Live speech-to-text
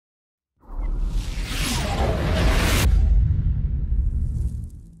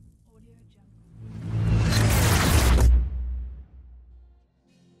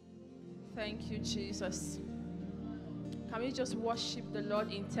Jesus. Can we just worship the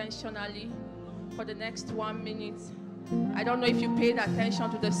Lord intentionally for the next 1 minute? I don't know if you paid attention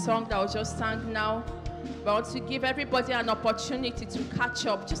to the song that was just sung now, but I want to give everybody an opportunity to catch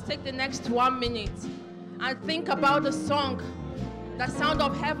up. Just take the next 1 minute and think about the song that Sound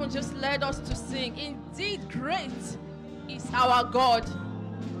of Heaven just led us to sing. Indeed, great is our God.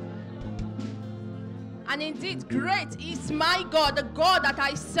 And indeed, great is my God. The God that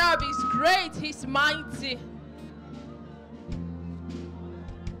I serve is great. He's mighty.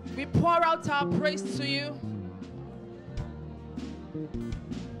 We pour out our praise to you.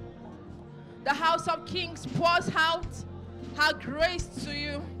 The house of kings pours out her grace to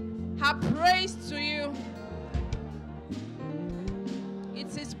you, her praise to you.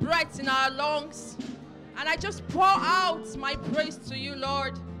 It's His breath in our lungs. And I just pour out my praise to you,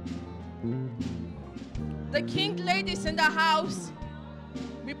 Lord. The king ladies in the house,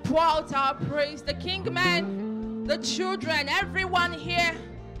 we pour out our praise. The king men, the children, everyone here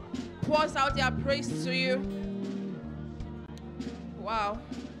pours out their praise to you. Wow.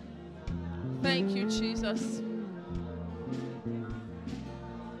 Thank you, Jesus.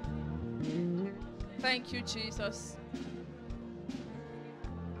 Thank you, Jesus.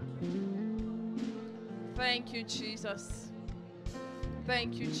 Thank you, Jesus.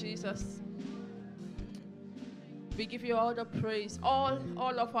 Thank you, Jesus. We give you all the praise, all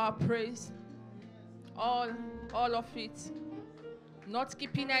of our praise, all of it. Not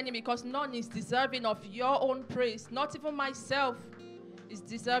keeping any, because none is deserving of your own praise. Not even myself is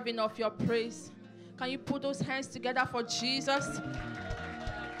deserving of your praise. Can you put those hands together for Jesus?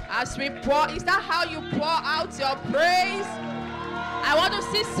 As we pour, is that how you pour out your praise? I want to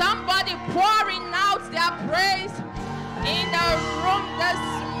see somebody pouring out their praise in the room this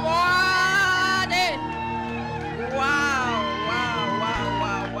morning. Wow, wow, wow,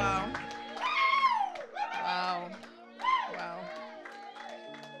 wow, wow. Wow, wow.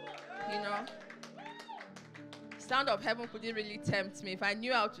 You know, Sound of Heaven couldn't really tempt me. If I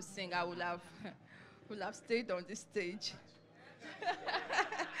knew how to sing, I would have stayed on this stage.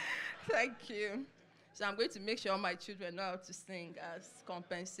 Thank you. So I'm going to make sure my children know how to sing as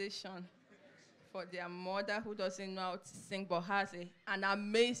compensation for their mother who doesn't know how to sing but has an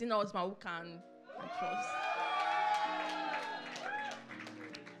amazing husband who can trust.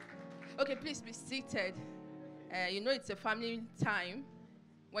 Okay, please be seated. You know it's a family time.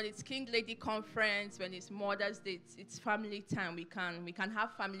 When it's King Lady Conference, when it's Mother's Day, it's family time. We can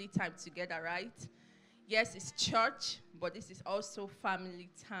have family time together, right? Yes, it's church, but this is also family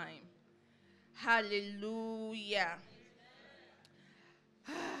time. Hallelujah.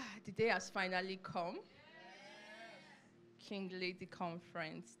 The day has finally come. King Lady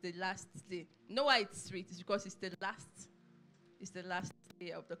Conference, the last day. No, why it's sweet? It's because it's the last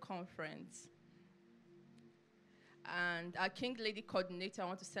day of the conference. And our King Lady coordinator, I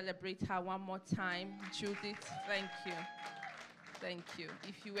want to celebrate her one more time. Judith, thank you. Thank you.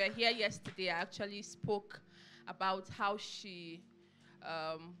 If you were here yesterday, I actually spoke about how she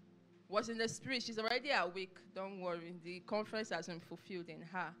was in the spirit. She's already awake. Don't worry. The conference has been fulfilled in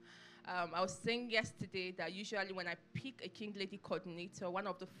her. I was saying yesterday that usually when I pick a King Lady coordinator, one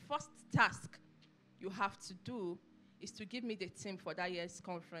of the first tasks you have to do is to give me the theme for that year's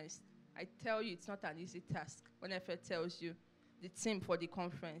conference. I tell you, it's not an easy task. When FL tells you the theme for the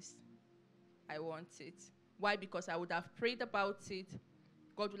conference, I want it. Why? Because I would have prayed about it.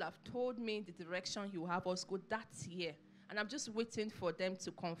 God will have told me the direction He will have us go that year. And I'm just waiting for them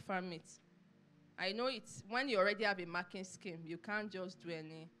to confirm it. I know it's when you already have a marking scheme, you can't just do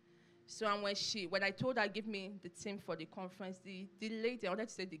any. So and when I told her, give me the theme for the conference, the lady, I wanted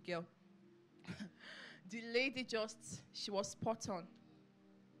to say the girl, the lady she was spot on.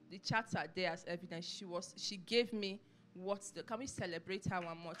 The charts are there as evidence. She gave me can we celebrate her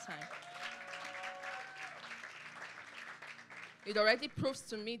one more time? It already proves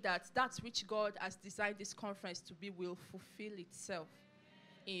to me that which God has designed this conference to be will fulfill itself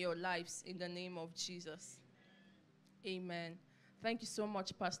in your lives in the name of Jesus. Amen. Thank you so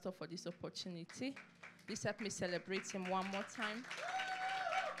much, Pastor, for this opportunity. Please help me celebrate him one more time.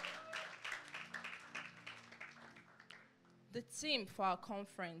 The theme for our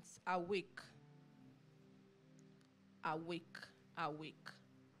conference, Awake. Awake, awake.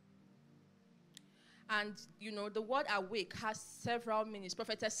 And, you know, the word awake has several meanings.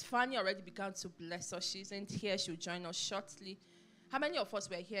 Prophetess Fanny already began to bless us. She isn't here. She'll join us shortly. How many of us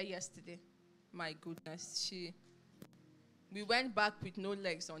were here yesterday? My goodness. We went back with no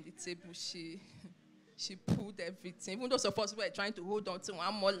legs on the table. She pulled everything. Even those of us who were trying to hold on to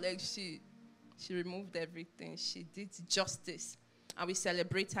one more leg, she removed everything. She did justice. And we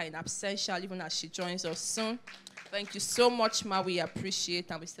celebrate her in absentia, even as she joins us soon. Thank you so much, Ma. We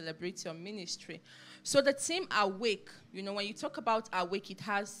appreciate and we celebrate your ministry. So the theme awake, you know, when you talk about awake, it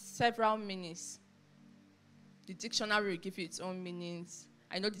has several meanings. The dictionary will give you its own meanings.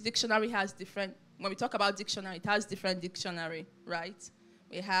 I know the dictionary has different, when we talk about dictionary, it has different dictionary, right?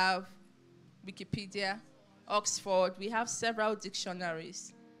 We have Wikipedia, Oxford, we have several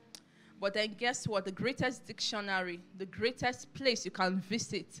dictionaries. But then guess what? The greatest dictionary, the greatest place you can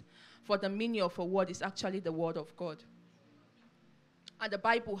visit for the meaning of a word is actually the Word of God. And the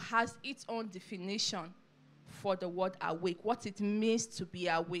Bible has its own definition for the word awake, what it means to be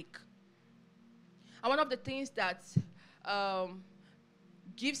awake. And one of the things that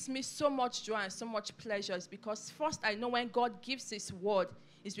gives me so much joy and so much pleasure is because first I know when God gives his word,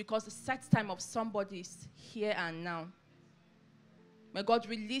 it's because the set time of somebody is here and now. When God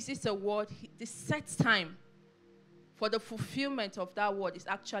releases a word, the set time for the fulfillment of that word is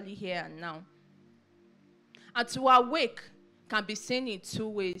actually here and now. And to awake can be seen in two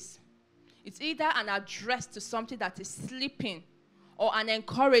ways. It's either an address to something that is sleeping or an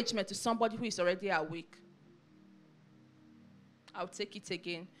encouragement to somebody who is already awake. I'll take it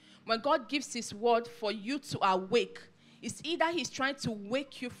again. When God gives his word for you to awake, it's either he's trying to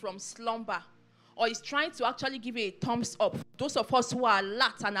wake you from slumber or he's trying to actually give you a thumbs up. Those of us who are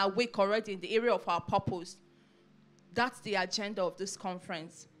alert and awake already in the area of our purpose, that's the agenda of this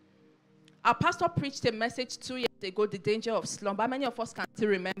conference. Our pastor preached a message 2 years ago, the danger of slumber. Many of us can still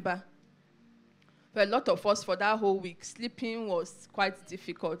remember. For a lot of us, for that whole week, sleeping was quite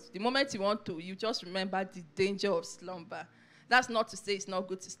difficult. The moment you want to, you just remember the danger of slumber. That's not to say it's not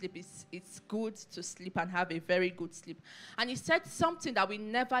good to sleep. It's good to sleep and have a very good sleep. And he said something that will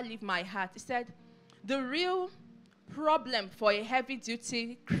never leave my heart. He said, the real problem for a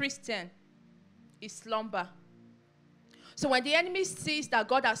heavy-duty Christian is slumber. So when the enemy sees that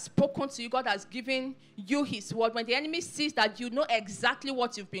God has spoken to you, God has given you his word, when the enemy sees that you know exactly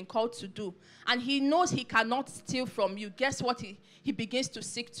what you've been called to do, and he knows he cannot steal from you, guess what he begins to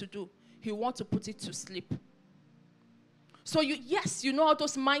seek to do? He wants to put it to sleep. So yes, you know all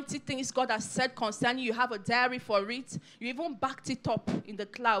those mighty things God has said concerning you. You have a diary for it. You even backed it up in the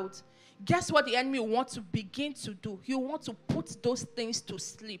cloud. Guess what the enemy wants to begin to do? He wants to put those things to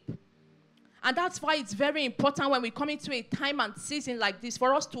sleep. And that's why it's very important when we come into a time and season like this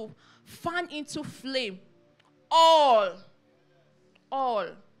for us to fan into flame all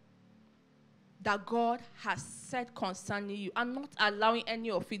that God has said concerning you and not allowing any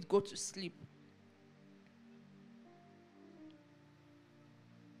of it go to sleep.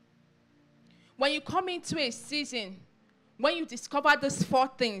 When you come into a season, when you discover these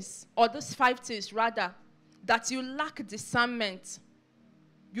 4 things, or these 5 things rather, that you lack discernment,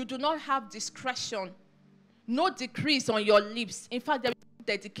 you do not have discretion, no decrees on your lips. In fact, there is no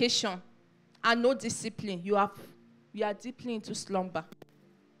dedication and no discipline. You are deeply into slumber,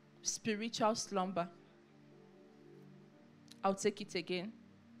 spiritual slumber. I'll take it again.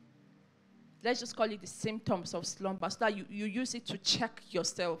 Let's just call it the symptoms of slumber so that you use it to check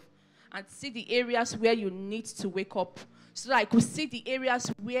yourself and see the areas where you need to wake up. So that I could see the areas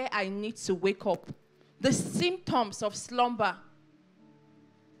where I need to wake up. The symptoms of slumber.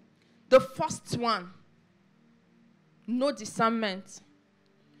 The first one, no discernment.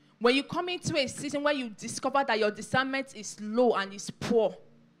 When you come into a season where you discover that your discernment is low and is poor,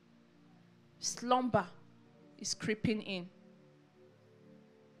 slumber is creeping in.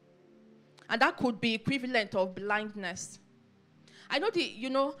 And that could be equivalent of blindness. I know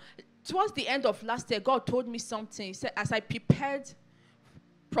towards the end of last year, God told me something. He said, as I prepared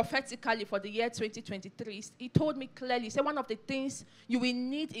prophetically for the year 2023, he told me clearly, he said, one of the things you will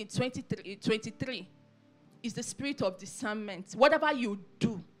need in 2023 is the spirit of discernment. Whatever you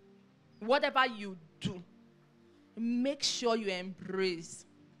do, make sure you embrace.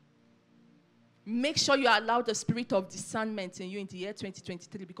 Make sure you allow the spirit of discernment in you in the year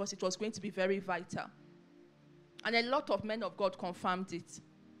 2023 because it was going to be very vital. And a lot of men of God confirmed it.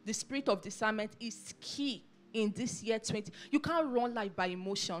 The spirit of discernment is key in this year 20. You can't run life by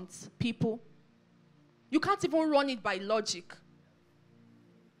emotions, people. You can't even run it by logic.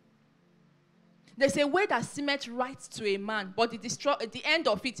 There's a way that seemeth right to a man, but the end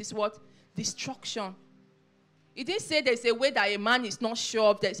of it is what? Destruction. It didn't say there's a way that a man is not sure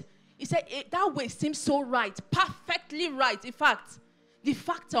of this. He said that way seems so right, perfectly right. In fact, the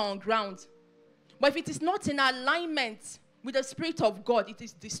facts are on ground. But if it is not in alignment with the Spirit of God, it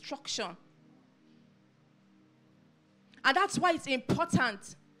is destruction. And that's why it's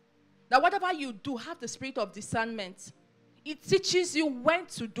important that whatever you do, have the spirit of discernment. It teaches you when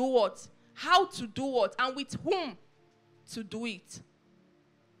to do what, how to do what, and with whom to do it.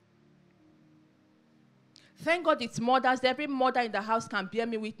 Thank God it's mothers. Every mother in the house can bear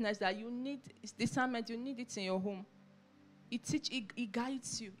me witness that you need discernment. You need it in your home. It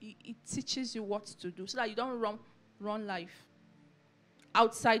guides you. It teaches you what to do so that you don't run life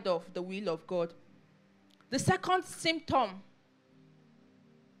outside of the will of God. The second symptom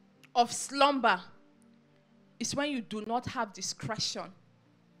of slumber is when you do not have discretion.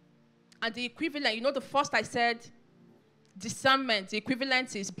 And the equivalent, you know, the first I said, discernment, the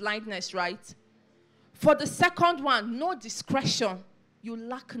equivalent is blindness, right? For the second one, no discretion, you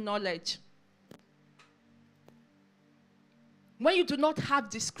lack knowledge. When you do not have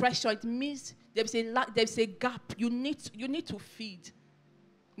discretion, it means there's a gap. You need to feed.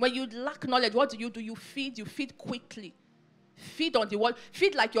 When you lack knowledge, what do? You feed. You feed quickly. Feed on the word.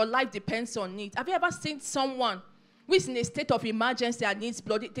 Feed like your life depends on it. Have you ever seen someone who is in a state of emergency and needs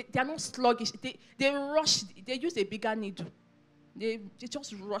blood? They are not sluggish. They rush. They use a bigger needle. They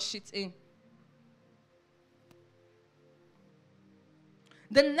just rush it in.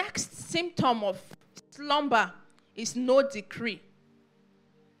 The next symptom of slumber is no decree.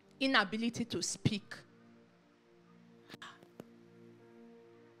 Inability to speak.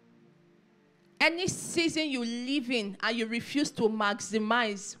 Any season you live in and you refuse to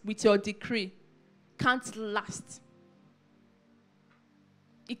maximize with your decree can't last.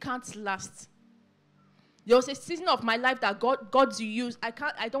 It can't last. There was a season of my life that God used.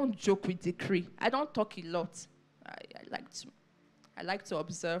 I don't joke with decree. I don't talk a lot. I like to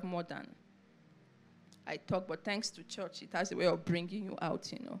observe more than I talk, but thanks to church, it has a way of bringing you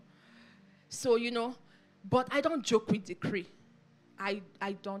out, you know. So, you know, but I don't joke with decree. I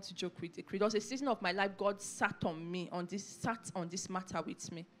don't joke with decree. There was a season of my life God sat on this matter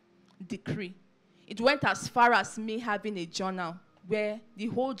with me. Decree. It went as far as me having a journal where the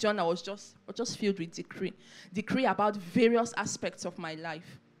whole journal was just filled with decree. Decree about various aspects of my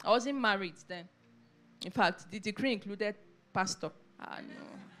life. I wasn't married then. In fact, the decree included pastor. No.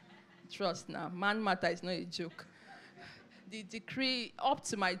 Trust now. Man matter is not a joke. The decree up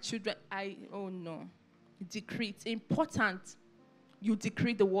to my children, oh no. Decree. It's important. You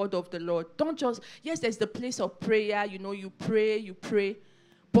decree the word of the Lord. Don't just, yes, there's the place of prayer. You know, you pray.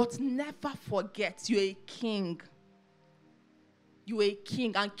 But never forget, you're a king. You're a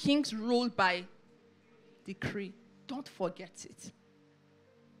king. And kings rule by decree. Don't forget it.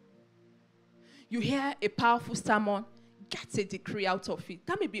 You hear a powerful sermon, get a decree out of it.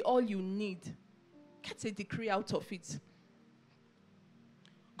 That may be all you need. Get a decree out of it.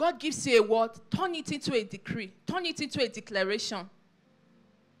 God gives you a word, turn it into a decree. Turn it into a declaration.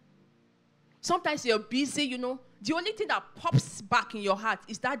 Sometimes you're busy, you know. The only thing that pops back in your heart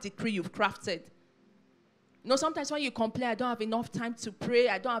is that decree you've crafted. You know, sometimes when you complain, I don't have enough time to pray,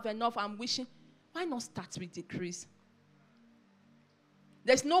 I don't have enough, I'm wishing. Why not start with decrees?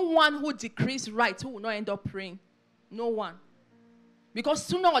 There's no one who decrees right who will not end up praying. No one. Because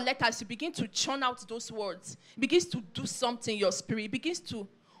sooner or later, as you begin to churn out those words, it begins to do something in your spirit. It begins to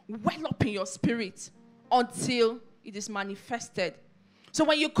well up in your spirit until it is manifested. So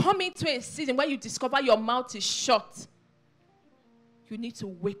when you come into a season where you discover your mouth is shut, you need to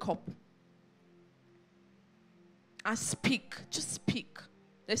wake up and speak. Just speak.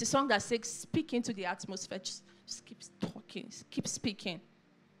 There's a song that says, speak into the atmosphere. Just keep talking. Keep speaking.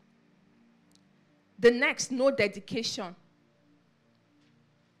 The next, no dedication.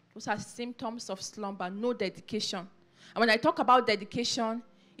 Those are symptoms of slumber, no dedication. And when I talk about dedication,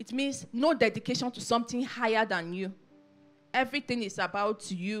 it means no dedication to something higher than you. Everything is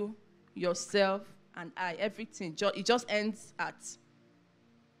about you, yourself, and I. Everything. It just ends at.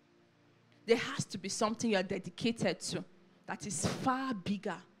 There has to be something you're dedicated to that is far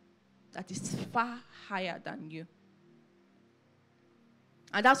bigger, that is far higher than you.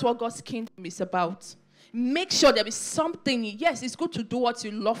 And that's what God's kingdom is about. Make sure there is something. Yes, it's good to do what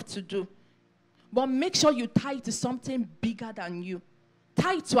you love to do. But make sure you tie it to something bigger than you.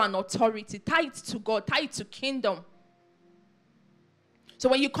 Tie it to an authority. Tie it to God. Tie it to kingdom. So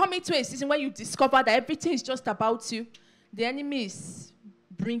when you come into a season where you discover that everything is just about you, the enemy is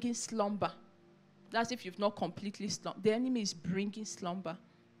bringing slumber. That's if you've not completely slumbered. The enemy is bringing slumber.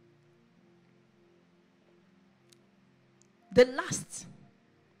 The last,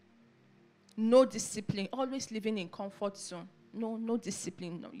 no discipline. Always living in comfort zone. No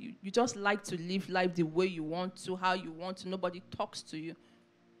discipline. No, you just like to live life the way you want to, how you want to. Nobody talks to you.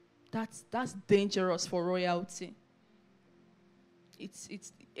 That's dangerous for royalty.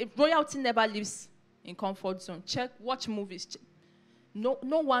 Royalty never lives in comfort zone. Watch movies. No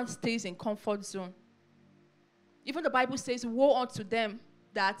one stays in comfort zone. Even the Bible says, woe unto them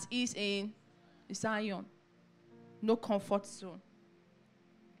that is in Zion. No comfort zone.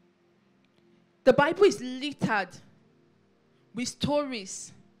 The Bible is littered with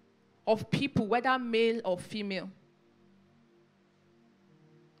stories of people, whether male or female,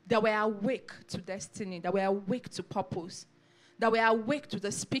 that were awake to destiny, that were awake to purpose, that were awake to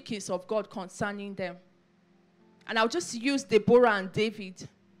the speakings of God concerning them. And I'll just use Deborah and David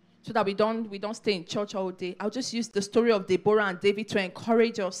so that we don't stay in church all day. I'll just use the story of Deborah and David to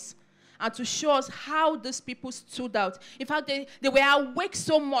encourage us and to show us how these people stood out. In fact, they were awake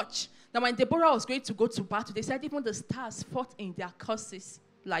so much that when Deborah was going to go to battle, they said even the stars fought in their courses,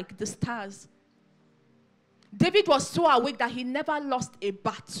 like the stars. David was so awake that he never lost a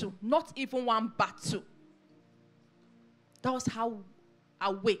battle, not even one battle. That was how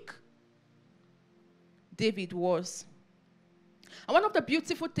awake David was. And one of the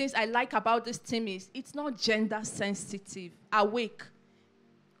beautiful things I like about this team is it's not gender sensitive. Awake.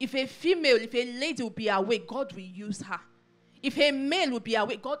 If a female, if a lady will be awake, God will use her. If a male will be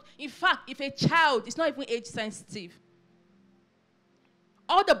awake, God, in fact, if a child, it's not even age sensitive.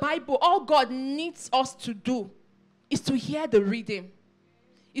 All the Bible, all God needs us to do is to hear the reading,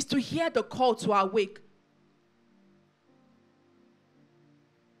 is to hear the call to awake.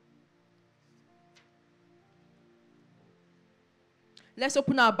 Let's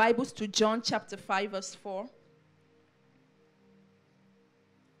open our Bibles to John chapter 5, verse 4.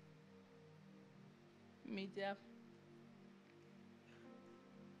 Media.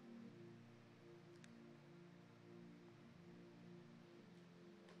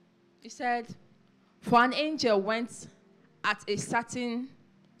 He said, for an angel went at a certain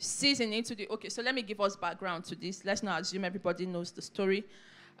season into the... Okay, so let me give us background to this. Let's not assume everybody knows the story.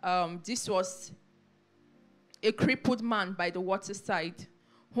 This was a crippled man by the waterside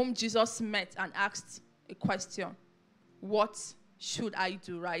whom Jesus met and asked a question. What should I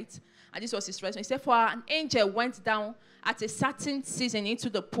do, right? And this was his response. He said, for an angel went down at a certain season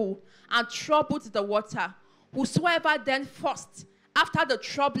into the pool and troubled the water. Whosoever then first, after the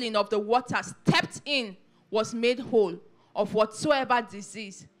troubling of the water, stepped in, was made whole of whatsoever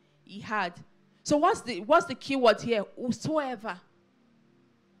disease he had. So what's the key word here? Whosoever.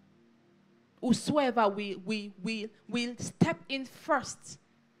 Whosoever will step in first.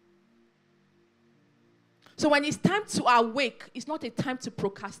 So when it's time to awake, it's not a time to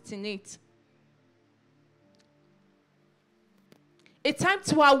procrastinate. A time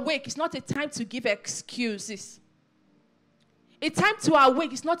to awake is not a time to give excuses. A time to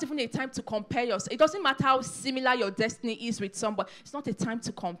awake is not even a time to compare yourself. It doesn't matter how similar your destiny is with somebody. It's not a time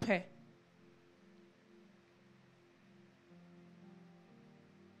to compare.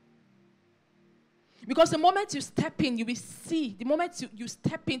 Because the moment you step in, you will see. The moment you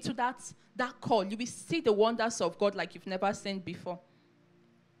step into that call, you will see the wonders of God like you've never seen before.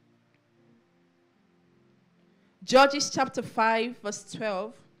 Judges chapter 5, verse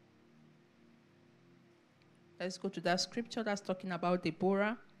 12. Let's go to that scripture that's talking about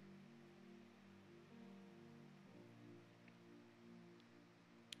Deborah.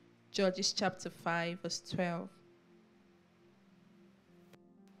 Judges chapter 5, verse 12.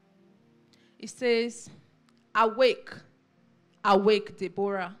 It says, awake, awake,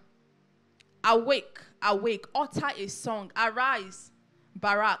 Deborah. Awake, awake, utter a song. Arise,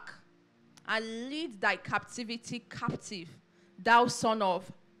 Barak, and lead thy captivity captive, thou son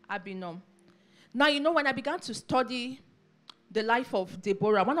of Abinoam. Now, you know, when I began to study the life of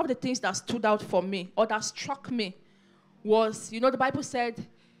Deborah, one of the things that stood out for me, or that struck me, was, you know, the Bible said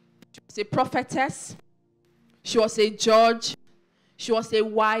she was a prophetess, she was a judge, she was a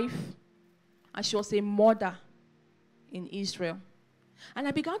wife, and she was a mother in Israel. And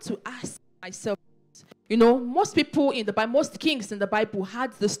I began to ask myself, you know, most people in the Bible, most kings in the Bible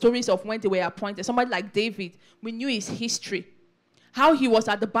had the stories of when they were appointed. Somebody like David, we knew his history, how he was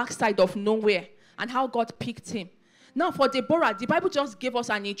at the backside of nowhere, and how God picked him. Now for Deborah, the Bible just gave us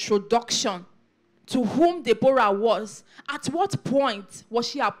an introduction to whom Deborah was. At what point was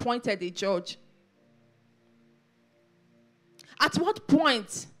she appointed a judge? At what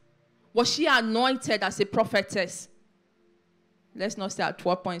point was she anointed as a prophetess? Let's not say at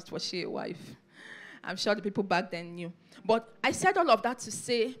what point was she a wife. I'm sure the people back then knew. But I said all of that to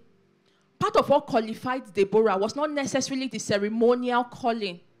say, part of what qualified Deborah was not necessarily the ceremonial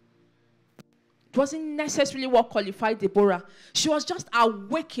calling. It wasn't necessarily what qualified Deborah. She was just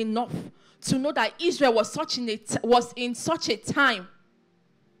awake enough to know that Israel was in such a time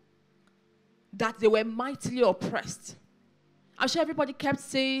that they were mightily oppressed. I'm sure everybody kept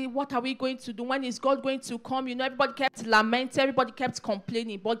saying, what are we going to do? When is God going to come? You know, everybody kept lamenting, everybody kept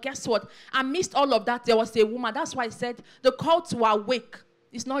complaining. But guess what? Amidst all of that, there was a woman. That's why I said the call to awake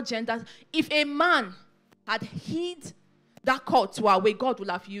is not gender. If a man had hid that call to awake, God would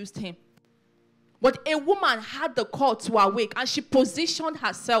have used him. But a woman had the call to awake, and she positioned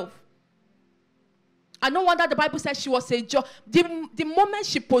herself. And no wonder the Bible says she was a judge. The moment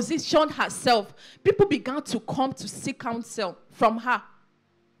she positioned herself, people began to come to seek counsel from her.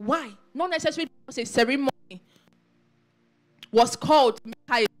 Why? Not necessarily because a ceremony was called to make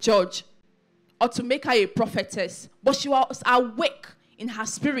her a judge or to make her a prophetess, but she was awake in her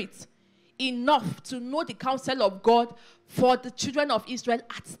spirit enough to know the counsel of God for the children of Israel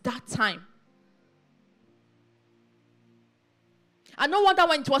at that time. And no wonder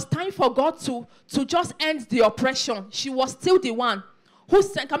when it was time for God to just end the oppression, she was still the one who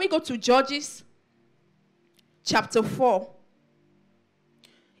sent. Can we go to Judges chapter 4?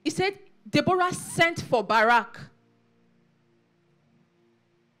 He said, Deborah sent for Barak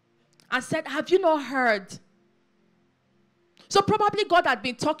and said, have you not heard? So probably God had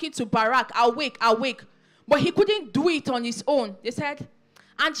been talking to Barak, awake, awake. But he couldn't do it on his own. They said,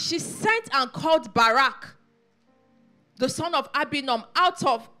 and she sent and called Barak, the son of Abinoam, out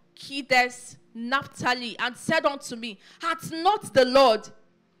of Kedes, Naphtali, and said unto me, hath not the Lord,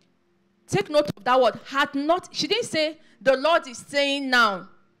 take note of that word, hath not, she didn't say, the Lord is saying now.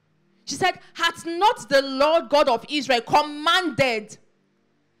 She said, hath not the Lord God of Israel commanded,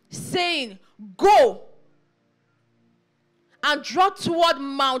 saying, go and draw toward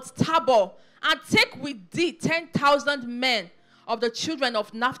Mount Tabor, and take with thee 10,000 men of the children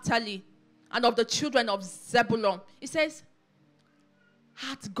of Naphtali and of the children of Zebulun. It says,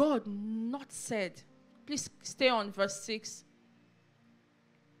 hath God not said? Please stay on verse 6.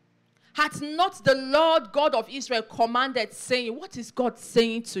 Hath not the Lord God of Israel commanded, saying, what is God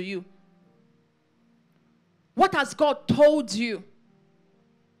saying to you? What has God told you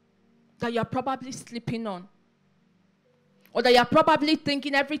that you're probably sleeping on? Or that you're probably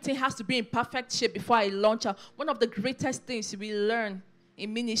thinking everything has to be in perfect shape before I launch out. One of the greatest things we learn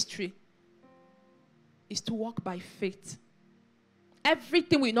in ministry is to walk by faith.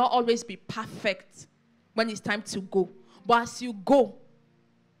 Everything will not always be perfect when it's time to go. But as you go,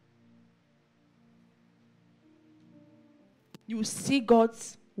 you will see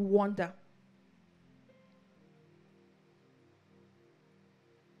God's wonder.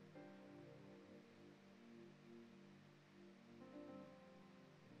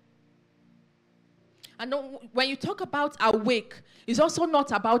 And when you talk about awake, it's also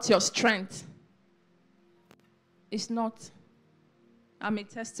not about your strength. It's not. I'm a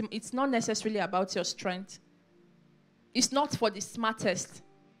testimony. It's not necessarily about your strength. It's not for the smartest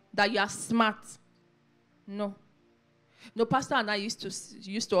that you are smart. No. No, Pastor and I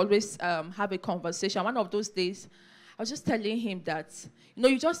used to always have a conversation. One of those days, I was just telling him that,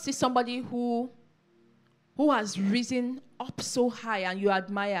 you just see somebody who has risen up so high and you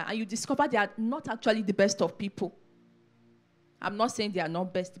admire, and you discover they are not actually the best of people. I'm not saying they are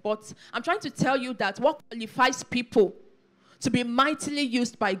not best, but I'm trying to tell you that what qualifies people to be mightily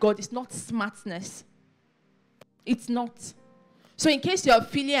used by God is not smartness. It's not. So in case you're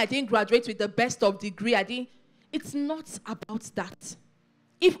feeling I didn't graduate with the best of degree, it's not about that.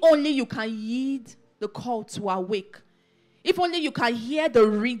 If only you can heed the call to awake. If only you can hear the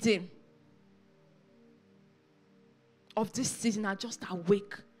reading of this season and just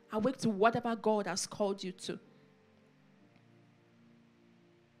awake. Awake to whatever God has called you to.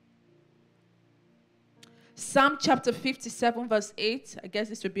 Psalm chapter 57 verse 8. I guess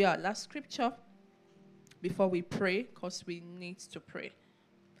this will be our last scripture before we pray, because we need to pray.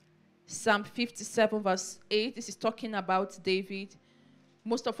 Psalm 57 verse 8. This is talking about David.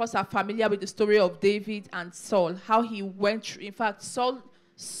 Most of us are familiar with the story of David and Saul. How he went through. In fact, Saul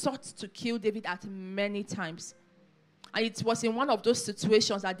sought to kill David at many times. And it was in one of those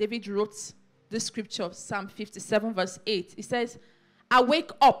situations that David wrote this scripture, Psalm 57 verse 8. It says,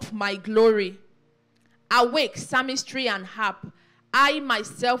 awake up, my glory. Awake, psalmistry and harp. I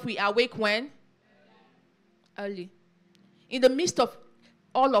myself will awake when? Early. In the midst of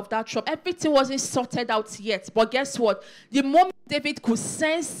all of that trouble, everything wasn't sorted out yet. But guess what? The moment David could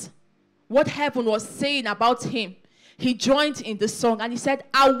sense what heaven was saying about him, he joined in the song and he said,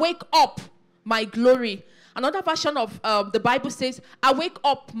 awake up, my glory. Another version of the Bible says, awake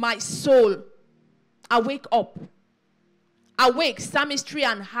up, my soul. Awake up. Awake, psalmistry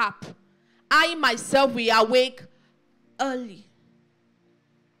and harp. I myself will awake early.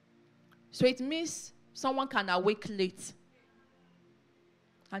 So it means someone can awake late.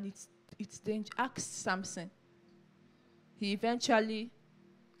 And it's dangerous. Ask Samson. He eventually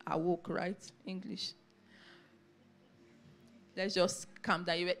awoke, right? English. Let's just calm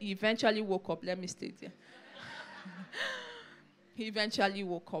down. He eventually woke up. Let me stay there. He eventually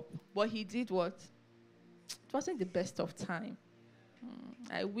woke up. But he did what? It wasn't the best of time.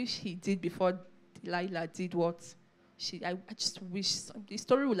 I wish he did before Delilah did what I just wish the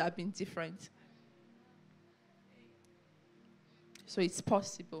story would have been different. So it's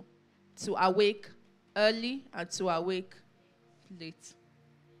possible to awake early and to awake late.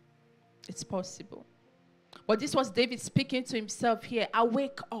 It's possible. But this was David speaking to himself here.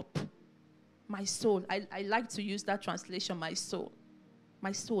 Awake up, my soul. I like to use that translation, my soul.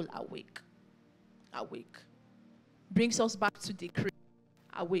 My soul, awake. Awake. Brings us back to decree.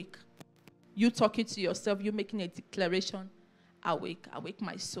 Awake. You talking to yourself, you making a declaration. Awake, awake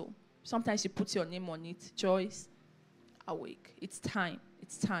my soul. Sometimes you put your name on it. Joyce, awake. It's time.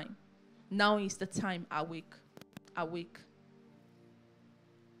 It's time. Now is the time. Awake. Awake.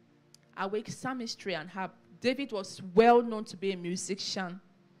 Awake psalmistry and harp. David was well known to be a musician.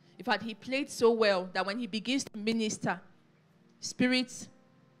 In fact, he played so well that when he begins to minister, spirits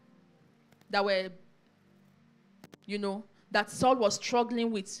that were, that Saul was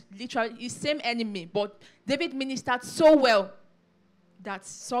struggling with, literally his same enemy, but David ministered so well that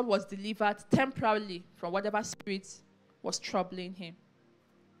Saul was delivered temporarily from whatever spirit was troubling him.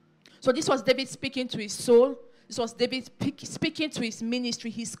 So this was David speaking to his soul. This was David speaking to his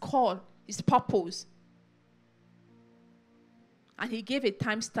ministry, his call, his purpose. And he gave a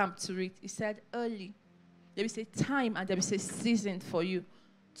timestamp to it. He said, early. There is a time and there is a season for you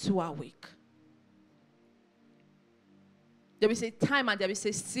to awake. There is a time and there is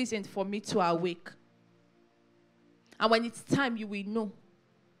a season for me to awake. And when it's time, you will know.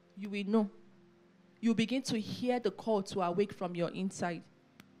 You will know. You begin to hear the call to awake from your inside.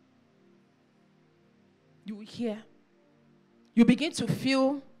 You will hear. You begin to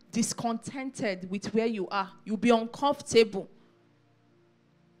feel discontented with where you are. You'll be uncomfortable.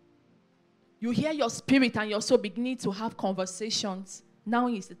 You hear your spirit and your soul beginning to have conversations. Now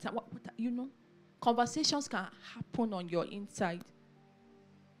is the time. Conversations can happen on your inside.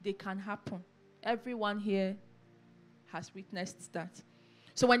 They can happen. Everyone here has witnessed that.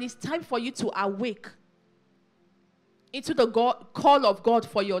 So when it's time for you to awake into the call of God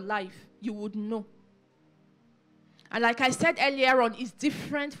for your life, you would know. And like I said earlier on, it's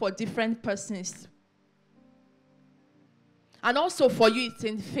different for different persons. And also for you, it's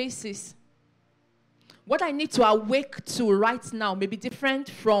in phases. What I need to awake to right now may be different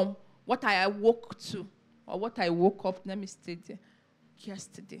from what I awoke to or what I woke up, let me stay there,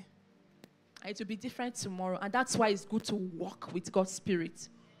 yesterday. And it will be different tomorrow. And that's why it's good to walk with God's Spirit.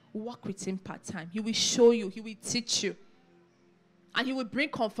 Walk with Him part-time. He will show you. He will teach you. And He will bring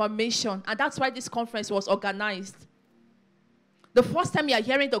confirmation. And that's why this conference was organized. The first time you are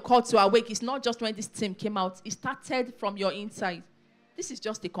hearing the call to awake is not just when this team came out. It started from your inside. This is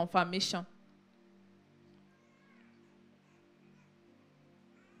just a confirmation.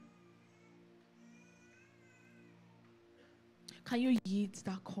 Can you heed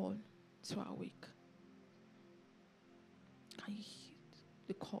that call to awake? Can you heed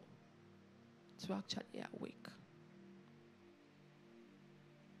the call to actually awake?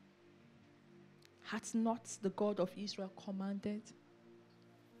 Has not the God of Israel commanded?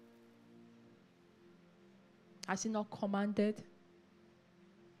 Has He not commanded?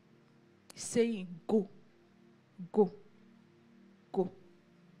 Saying, go, go, go.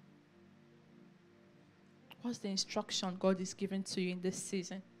 What's the instruction God is giving to you in this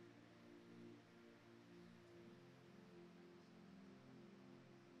season?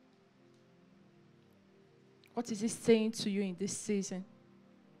 What is He saying to you in this season?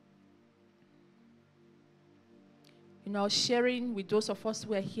 I was sharing with those of us who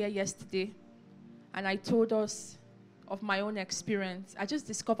were here yesterday, and I told us of my own experience. I just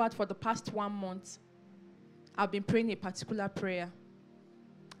discovered for the past 1 month, I've been praying a particular prayer.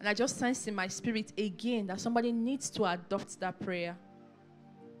 And I just sensed in my spirit again that somebody needs to adopt that prayer.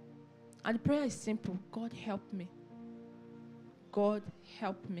 And the prayer is simple. God, help me. God,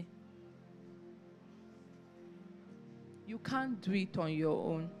 help me. You can't do it on your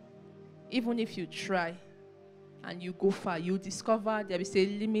own. Even if you try and you go far, you discover there is a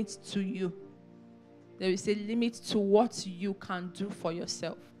limit to you. There is a limit to what you can do for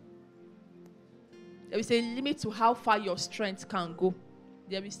yourself. There is a limit to how far your strength can go.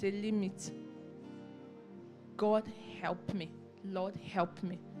 There is a limit. God, help me. Lord, help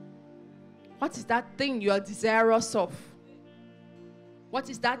me. What is that thing you are desirous of? What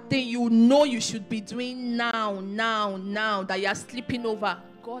is that thing you know you should be doing now, that you are sleeping over?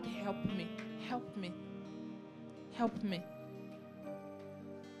 God, help me. Help me. Help me.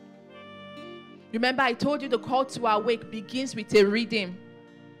 Remember, I told you the call to awake begins with a rhythm.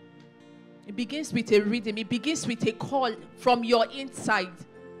 It begins with a rhythm. It begins with a call from your inside.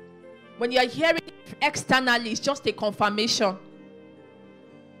 When you are hearing it externally. It's just a confirmation.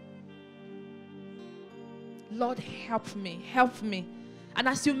 Lord, help me, help me. And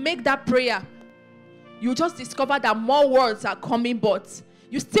as you make that prayer, you just discover that more words are coming, but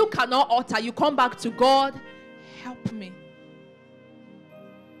you still cannot utter. You come back to God, help me.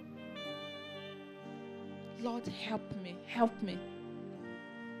 Lord, help me, help me.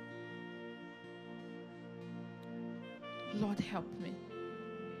 Lord, help me.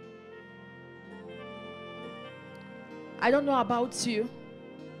 I don't know about you,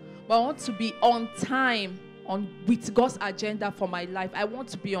 but I want to be on time with God's agenda for my life. I want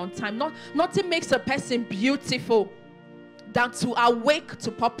to be on time. Nothing makes a person beautiful than to awake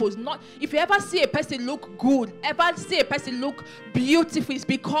to purpose. If you ever see a person look good, ever see a person look beautiful, it's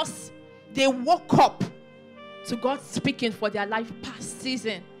because they woke up to God speaking for their life past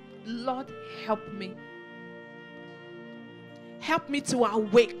season. Lord, help me. Help me to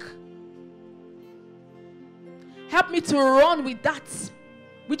awake. Help me to run with that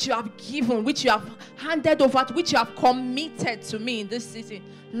which you have given, which you have handed over, which you have committed to me in this season.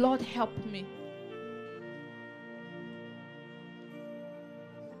 Lord, help me.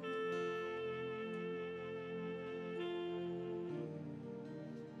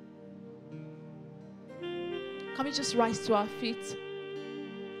 Can we just rise to our feet?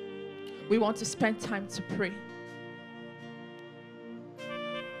 We want to spend time to pray.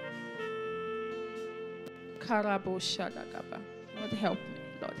 Lord, help me.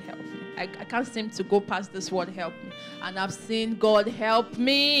 Lord, help me. I can't seem to go past this word, help me. And I've seen God help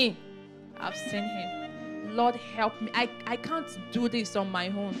me. I've seen him. Lord, help me. I can't do this on my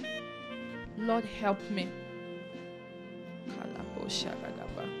own. Lord, help me.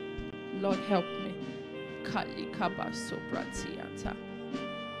 Lord, help me. Can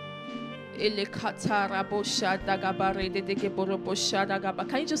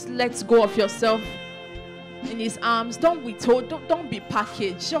you just let go of yourself in his arms? Don't withhold, don't be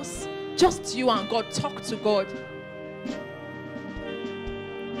packaged. Just you and God. Talk to God.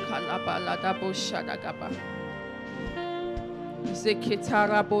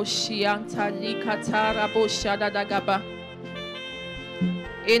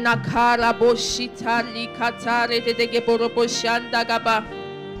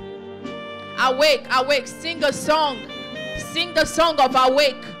 Awake, awake, sing a song. Sing the song of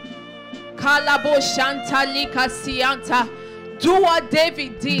awake. Do what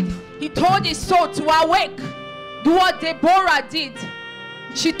David did. He told his soul to awake. Do what Deborah did.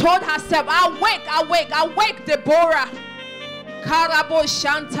 She told herself, awake, awake, awake, Deborah. Karabo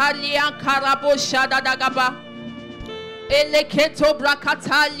Shantalian Karabo Shadadagaba. Eleketo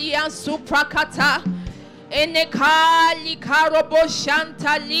Brakatalian Suprakata. Enekali Karobo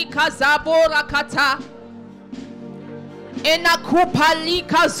Shantalika Zaborakata.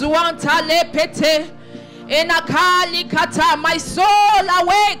 Enakupalika Zuanta Lepete. Enakali Kata. My soul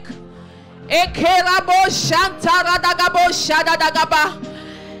awake. Ekerabo Shantaradagabo Shadadagaba.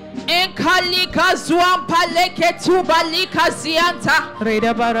 Enkalika Zuampaleke Tubalika Zianta.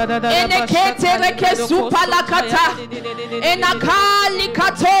 Enekete Reke Supalakata. Enakali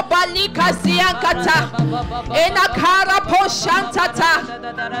Katobalika Ziankata. Enakara Poshantata.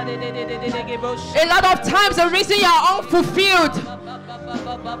 A lot of times the reason you are unfulfilled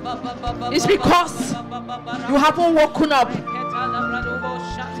is because you haven't woken up.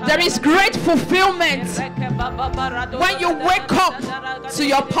 There is great fulfillment when you wake up to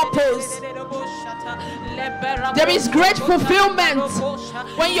your purpose. There is great fulfillment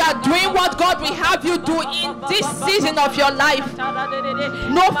when you are doing what God will have you do in this season of your life.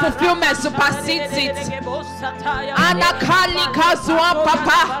 No fulfillment supersedes it. Anakali kazuan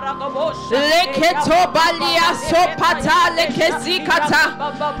papa leketo balia sopata lekezikata.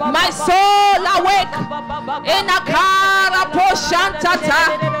 My soul awake. Enakara poshantata.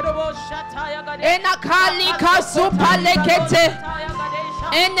 Enakali kasupa lekete.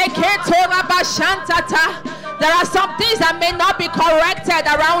 There are some things that may not be corrected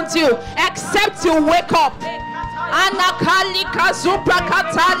around you except you wake up. There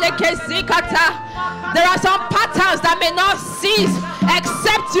are some patterns that may not cease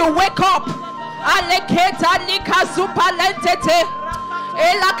except you wake up.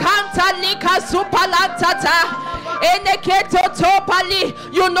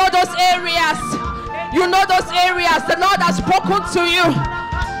 You know those areas. You know those areas the Lord has spoken to you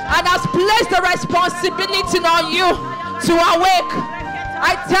and has placed the responsibility on you to awake.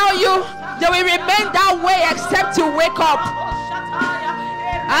 I tell you, they will remain that way except you wake up.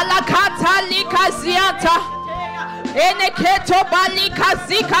 Alakata lika zianta, eneketo balika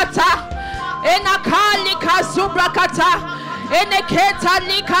zikata, enakali kasubrakata, eneketa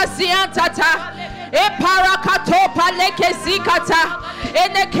lika ziantata, E parakatopa leke zikata.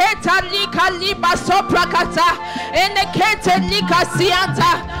 Eneketa lika liba soprakata. Enekete lika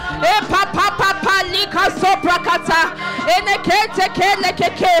sianta. E papa papa lika soprakata. Enekete kele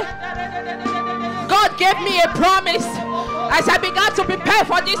keke. God gave me a promise as I began to prepare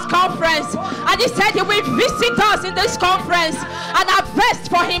for this conference, and He said He will visit us in this conference and harvest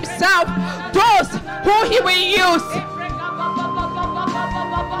for Himself those who He will use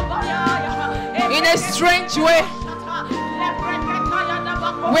in a strange way.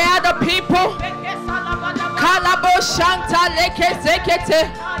 Where are the people? Kalabo shanta leke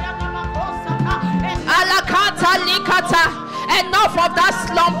zekete alakata likata. Enough of that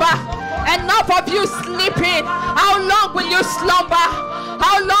slumber. Enough of you sleeping. How long will you slumber?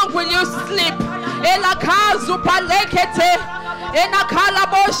 How long will you sleep? Elakazu palekete.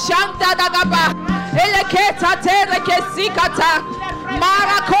 Enakalabo shanta dagaba. Eleketa tereke zikata.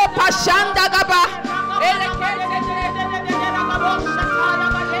 Marako pashanda gaba.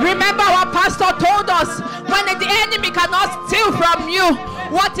 Remember what Pastor told us. When the enemy cannot steal from you,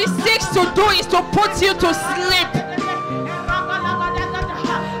 what he seeks to do is to put you to sleep.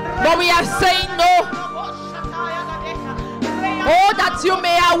 But we are saying no. Oh, that you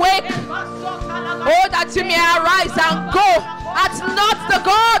may awake. Oh, that you may arise and go. Hath not the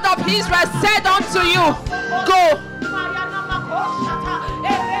God of Israel said unto you, go.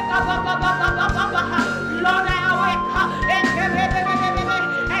 Lord, I awake.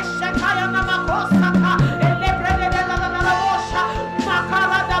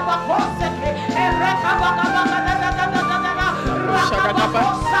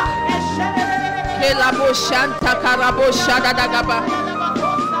 Elabo shanta karabo shada dagaba.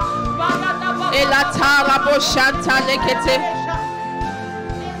 Elata rabo shanta lekete.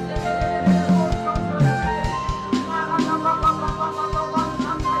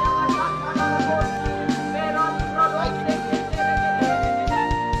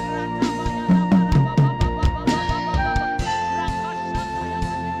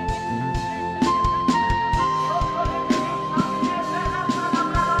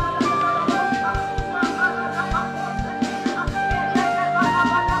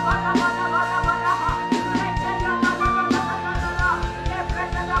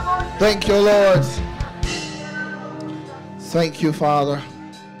 Thank you, Lord. Thank you, Father.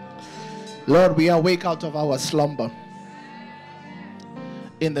 Lord, we awake out of our slumber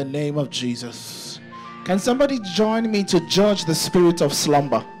in the name of Jesus. Can somebody join me to judge the spirit of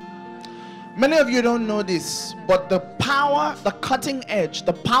slumber? Many of you don't know this, but the power, the cutting edge,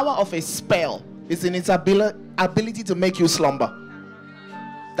 the power of a spell is in its ability to make you slumber.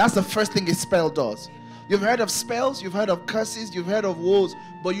 That's the first thing a spell does. You've heard of spells, you've heard of curses, you've heard of woes,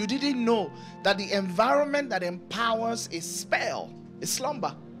 but you didn't know that the environment that empowers a spell is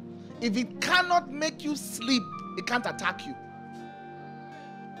slumber. If it cannot make you sleep, it can't attack you.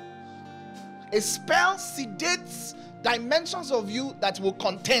 A spell sedates dimensions of you that will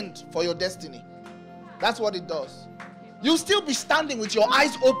contend for your destiny. That's what it does. You'll still be standing with your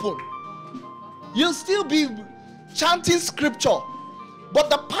eyes open. You'll still be chanting scripture. But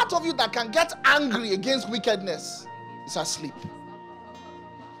the part of you that can get angry against wickedness is asleep.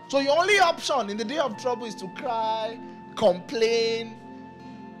 So your only option in the day of trouble is to cry, complain.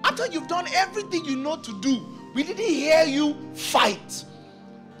 After you've done everything you know to do, we didn't hear you fight.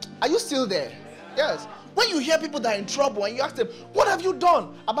 Are you still there? Yes. When you hear people that are in trouble and you ask them, what have you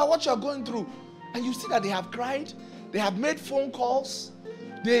done about what you're going through? And you see that they have cried, they have made phone calls,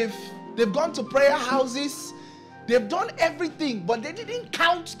 they've gone to prayer houses, they've done everything, but they didn't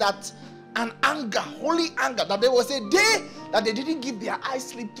count that an anger, holy anger, that there was a day that they didn't give their eyes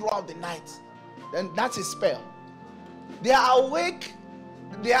sleep throughout the night. Then that's a spell. They are awake,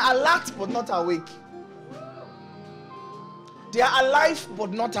 they are alert but not awake. They are alive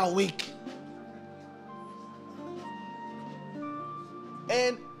but not awake.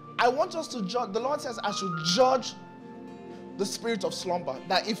 And I want us to judge. The Lord says I should judge the spirit of slumber.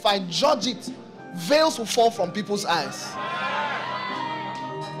 That if I judge it, veils will fall from people's eyes.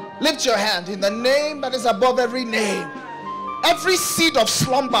 Lift your hand in the name that is above every name. Every seed of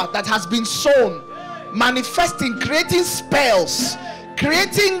slumber that has been sown, manifesting, creating spells,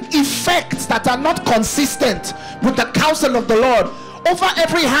 creating effects that are not consistent with the counsel of the Lord. Over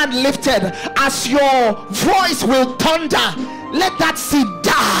every hand lifted, as your voice will thunder, let that seed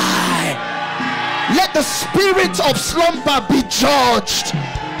die. Let the spirit of slumber be judged,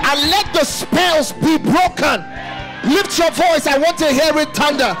 and let the spells be broken. Lift your voice. I want to hear it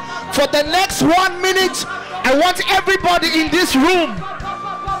thunder. For the next 1 minute, I want everybody in this room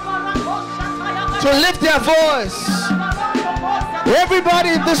to lift their voice. Everybody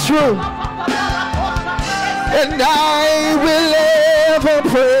in this room. and I will ever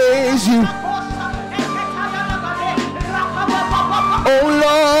praise you. Oh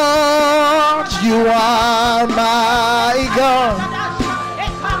Lord, you are my God,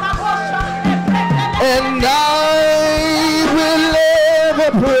 and I will ever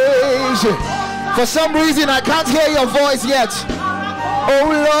praise you. For some reason I can't hear your voice yet. Oh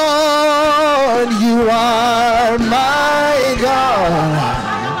Lord, you are my God.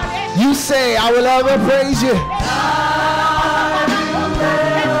 You say, I will ever praise you.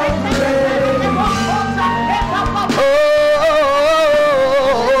 Oh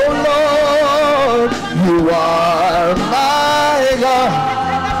Lord, you are my God,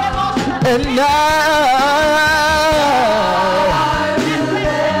 and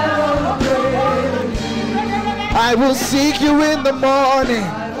I will seek you in the morning.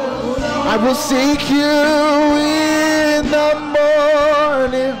 I will seek you in the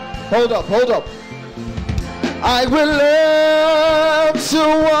morning. Hold up, hold up. I will learn to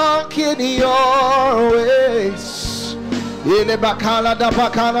walk in your ways.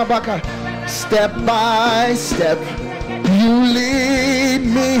 Step by step, you lead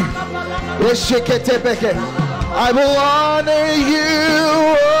me. I will honor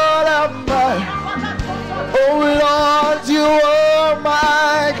you all of my. Oh Lord, you are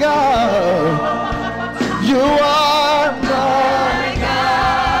my God. You are my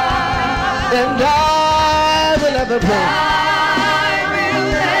God, and I will ever praise.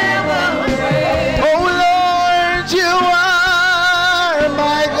 Oh Lord, you are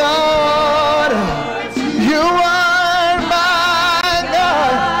my God. You are my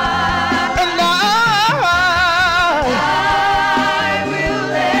God, and I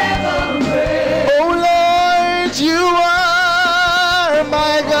will ever praise. Oh Lord, you are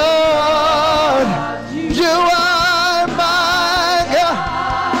my God. You are my God.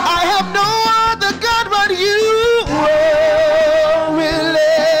 I have no other God but you. Will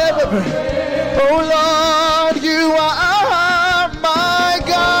ever praise. Oh Lord, you are my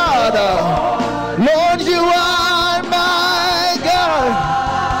God. Lord, you are my God,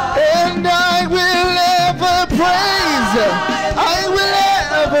 and I will ever praise. I will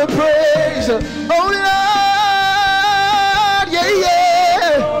ever praise. Oh Lord, yeah,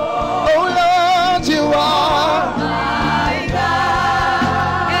 yeah. Oh Lord, you are my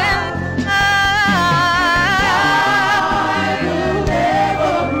God, and I will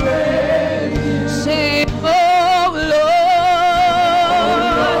ever praise. Say, oh Lord,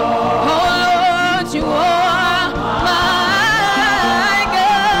 you are my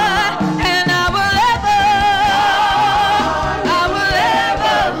God, and I will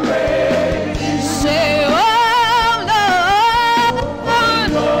ever praise. Say, oh Lord,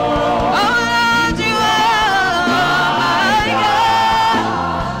 you are my God,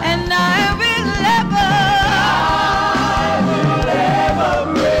 and I will ever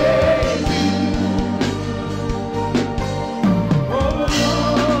praise you. Oh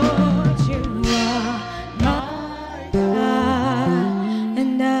Lord, you are my God,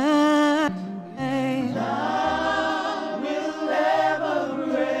 and I will ever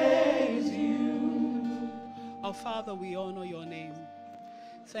praise you. Our Father, we honor your name.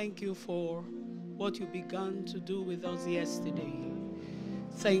 Thank you for what you began to do with us yesterday.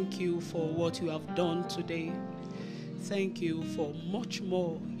 Thank you for what you have done today. Thank you for much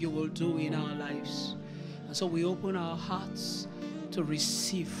more you will do in our lives. And so we open our hearts to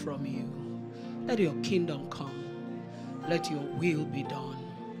receive from you. Let your kingdom come. Let your will be done.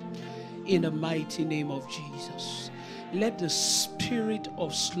 In the mighty name of Jesus. Let the spirit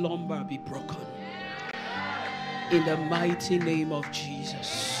of slumber be broken. In the mighty name of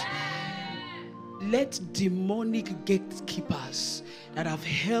Jesus. Let demonic gatekeepers that have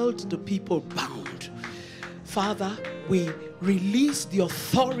held the people bound, Father, we release the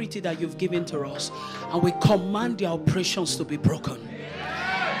authority that you've given to us, and we command their operations to be broken.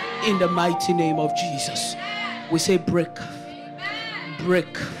 In the mighty name of Jesus. We say break,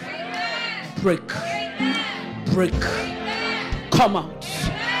 break, break, break. Come out,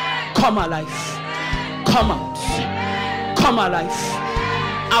 come alive, come out, come alive.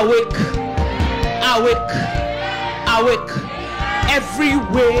 Awake, awake, awake.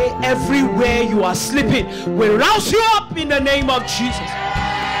 Everywhere you are sleeping, we rouse you up in the name of Jesus.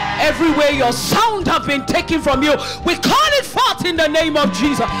 Everywhere your sound have been taken from you, we call it forth in the name of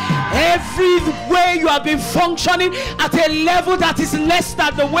Jesus. Everywhere you have been functioning at a level that is less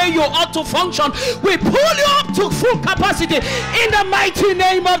than the way you ought to function, we pull you up to full capacity in the mighty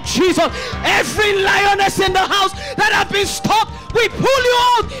name of Jesus. Every lioness in the house that have been stopped, we pull you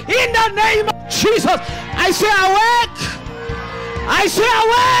out in the name of Jesus. I say awake, I say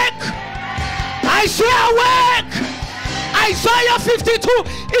awake, I I say awake. Isaiah 52,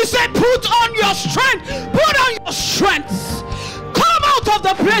 he said, put on your strength. Put on your strength. Come out of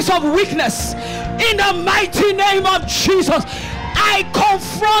the place of weakness. In the mighty name of Jesus. I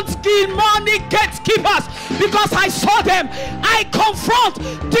confront demonic gatekeepers because I saw them. I confront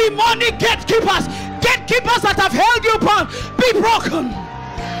demonic gatekeepers. Gatekeepers that have held you bound. Be broken.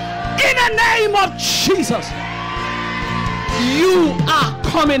 In the name of Jesus. You are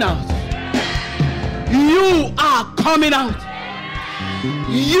coming out. You are coming out.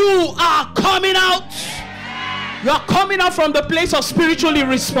 You are coming out. You are coming out from the place of spiritual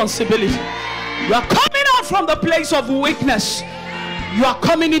irresponsibility. You are coming out from the place of weakness. You are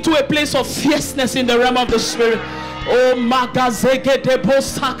coming into a place of fierceness in the realm of the spirit. Oh magazege de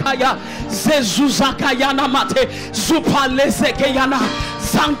bosakaya zezuzakayana mate zupalezekeyana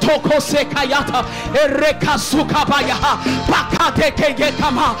santoko sekayata ereka sukabaya bakate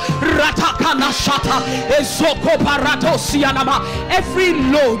kegekama ratakana shata ezoko paratosianama. Every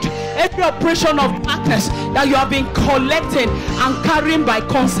load, every operation of darkness that you have been collecting and carrying by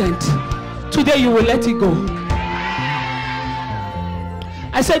consent, today you will let it go.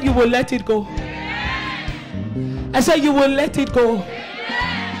 I said you will let it go. I said you will let it go.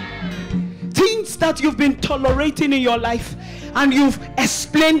 Things that you've been tolerating in your life and you've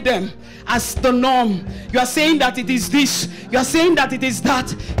explained them as the norm. You are saying that it is this. You are saying that it is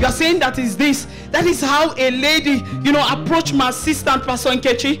that. You are saying that it is this. That is how a lady, approached my assistant, Pastor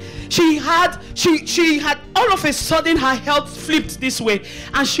Nkechi. She had all of a sudden her health flipped this way,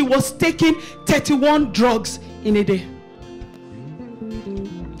 and she was taking 31 drugs in a day.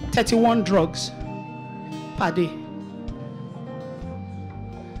 31 drugs per day.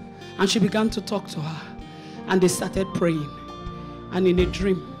 And she began to talk to her, and they started praying. And in a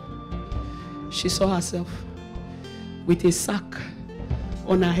dream, she saw herself with a sack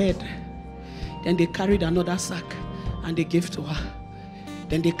on her head. Then they carried another sack and they gave to her.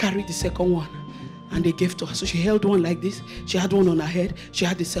 Then they carried the second one and they gave to her. So she held one like this. She had one on her head. She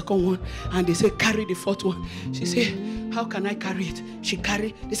had the second one. And they said, carry the fourth one. She said, how can I carry it? She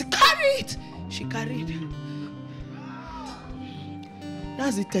carried. They said, carry it. She carried.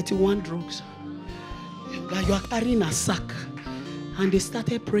 That's the 31 drugs. Like you are carrying a sack. And they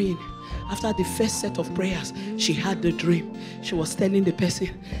started praying. After the first set of prayers, she had the dream. She was telling the person,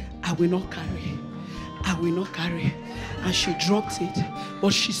 I will not carry. I will not carry. And she dropped it.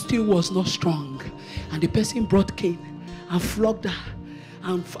 But she still was not strong. And the person brought cane and flogged her.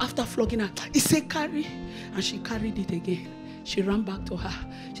 And after flogging her, he said, carry. And she carried it again. She ran back to her.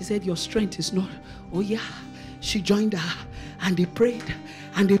 She said, your strength is not. Oh yeah. She joined her. And they prayed.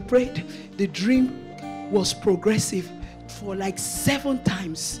 And they prayed. The dream was progressive for like 7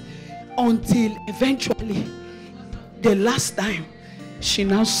 times. Until eventually, the last time, she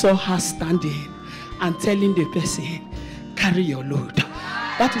now saw her standing and telling the person, carry your load.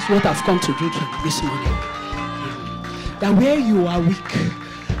 That is what I've come to do this morning. That where you are weak,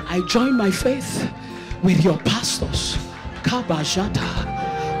 I join my faith with your pastors. Kabajata,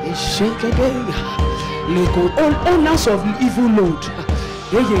 all owners of evil load.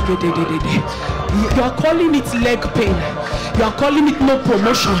 You are calling it leg pain. You are calling it no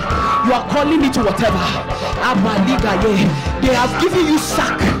promotion. You are calling it whatever. They have given you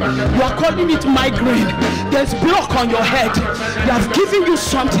sack. You are calling it migraine. There's block on your head. They have given you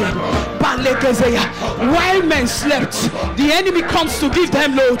something. While men slept, the enemy comes to give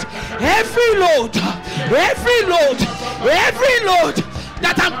them load. Every load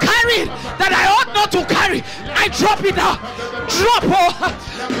that I'm carrying, that I ought not to carry, I drop it now. Drop her.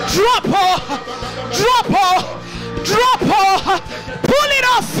 Pull it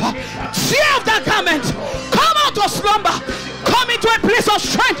off. Tear off that garment. Come out of slumber. Come into a place of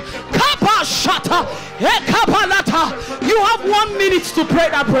strength. You have 1 minute to pray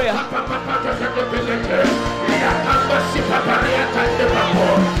that prayer.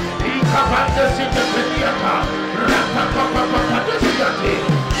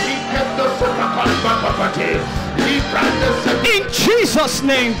 In Jesus'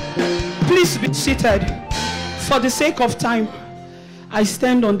 name, please be seated. For the sake of time, I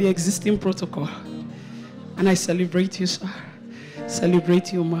stand on the existing protocol. And I celebrate you, sir.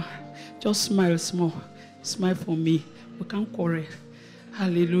 Celebrate you, ma. Just smile small. Smile for me. We can't quarrel.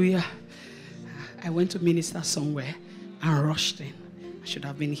 Hallelujah. I went to minister somewhere and rushed in. I should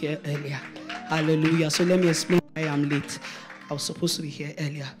have been here earlier. Hallelujah. So let me explain why I'm late. I was supposed to be here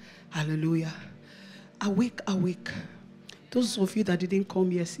earlier. Hallelujah. Awake, awake. Those of you that didn't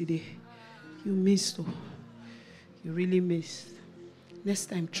come yesterday, you missed. Oh. You really missed. Next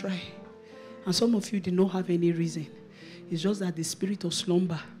time, try. And some of you did not have any reason. It's just that the spirit of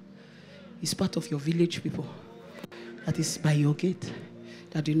slumber It's part of your village people that is by your gate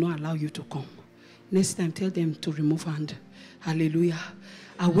that did not allow you to come. Next time, tell them to remove hand. Hallelujah.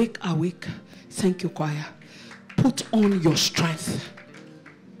 Awake, awake. Thank you, choir. Put on your strength,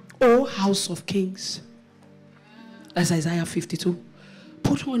 O house of kings. That's Isaiah 52.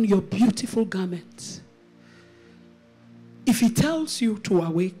 Put on your beautiful garments. If he tells you to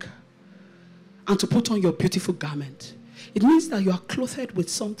awake and to put on your beautiful garment, it means that you are clothed with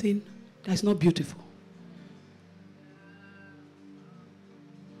something that is not beautiful.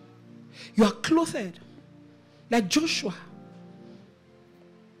 You are clothed like Joshua,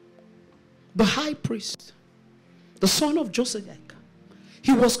 the high priest, the son of Joseph.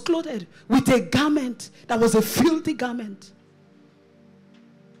 He was clothed with a garment that was a filthy garment.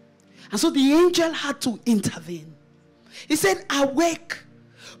 And so the angel had to intervene. He said, awake,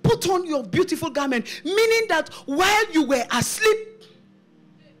 put on your beautiful garment. Meaning that while you were asleep,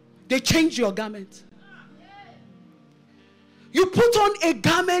 they changed your garment. You put on a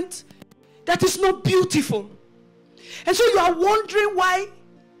garment that is not beautiful. And so you are wondering why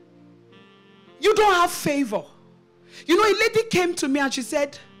you don't have favor. You know, a lady came to me and she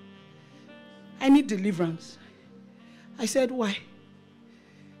said, I need deliverance. I said, why?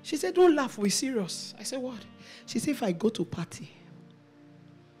 She said, don't laugh, we're serious. I said, what? She said, if I go to party,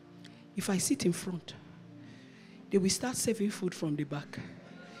 if I sit in front, they will start serving food from the back.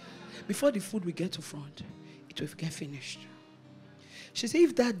 Before the food will get to front, it will get finished. She said,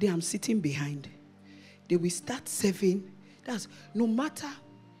 if that day I'm sitting behind, they will start serving. That's no matter.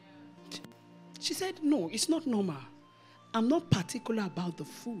 She said, no, it's not normal. I'm not particular about the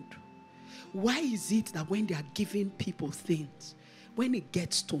food. Why is it that when they are giving people things, when it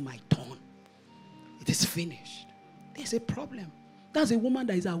gets to my turn, it is finished? There's a problem. That's a woman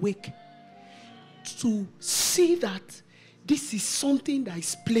that is awake to see that this is something that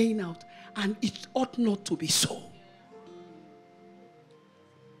is playing out and it ought not to be so.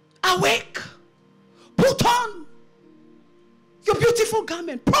 Awake. Put on your beautiful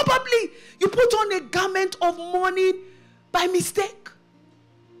garment. Probably you put on a garment of mourning by mistake.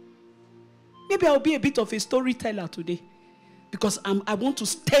 Maybe I'll be a bit of a storyteller today because I want to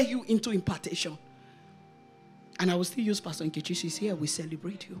stir you into impartation. And I will still use Pastor Nkechi. She's here. We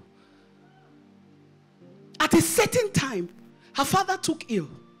celebrate you. At a certain time, her father took ill.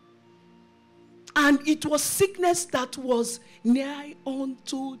 And it was sickness that was nigh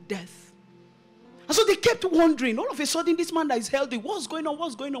unto death. And so they kept wondering. All of a sudden, this man that is healthy, what's going on?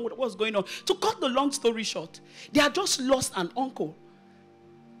 What's going on? What's going on? To cut the long story short, they had just lost an uncle.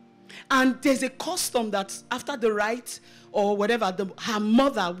 And there's a custom that after the rite or whatever, her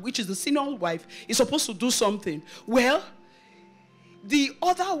mother, which is the senior wife, is supposed to do something. Well, the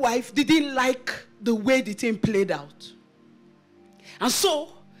other wife didn't like the way the thing played out. And so,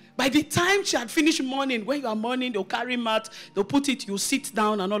 by the time she had finished mourning, when you are mourning, they'll carry mat, they'll put it, you sit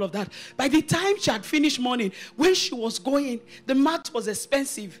down and all of that. By the time she had finished mourning, when she was going, the mat was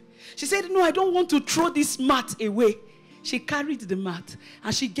expensive. She said, no, I don't want to throw this mat away. She carried the mat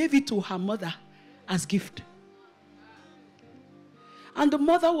and she gave it to her mother as gift. And the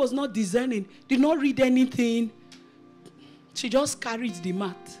mother was not discerning, did not read anything. She just carried the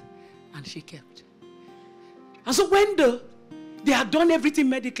mat and she kept. And so when they had done everything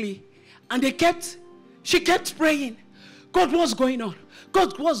medically and she kept praying, God, what's going on?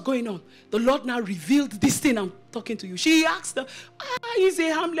 God, what's going on? The Lord now revealed this thing I'm talking to you. She asked her, he's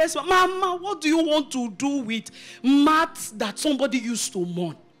a harmless man. Mama, what do you want to do with mats that somebody used to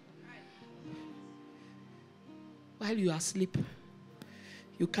mourn? While you are asleep,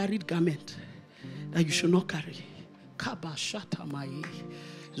 you carried garment that you should not carry. They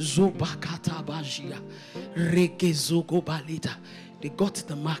got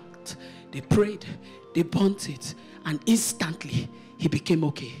the mat, they prayed, they burnt it, and instantly he became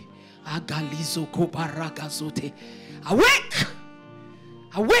okay. Awake!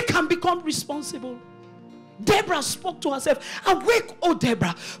 Awake and become responsible. Deborah spoke to herself. Awake, oh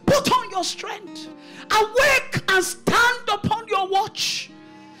Deborah, put on your strength. Awake and stand upon your watch.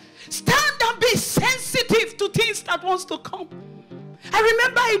 Stand and be sensitive to things that wants to come. I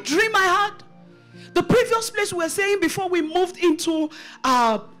remember a dream I had. The previous place we were saying before we moved into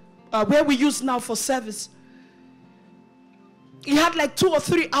where we use now for service. He had like 2 or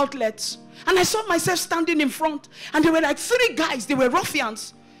 3 outlets. And I saw myself standing in front. And there were like 3 guys. They were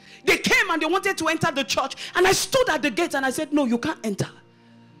ruffians. They came and they wanted to enter the church. And I stood at the gate and I said, no, you can't enter.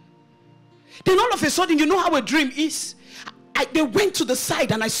 Then all of a sudden, you know how a dream is. They went to the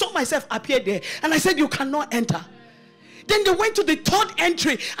side and I saw myself appear there. And I said, you cannot enter. Then they went to the 3rd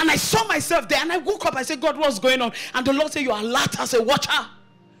entry and I saw myself there. And I woke up. I said, God, what's going on? And the Lord said, you are alert as a watcher.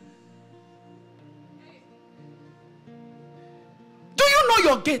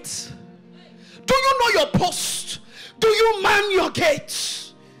 know your gates? Do you know your post? Do you man your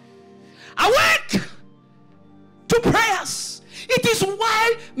gates? Awake to prayers. It is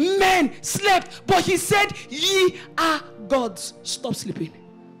while men slept, but he said, ye are gods. Stop sleeping.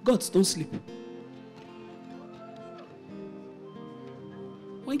 Gods don't sleep.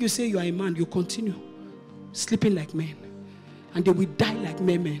 When you say you are a man, you continue sleeping like men, and they will die like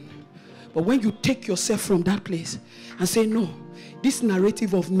men. But when you take yourself from that place and say, no, this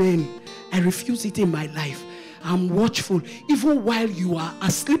narrative of men, I refuse it in my life. I'm watchful. Even while you are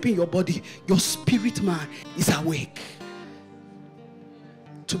asleep in your body, your spirit man is awake.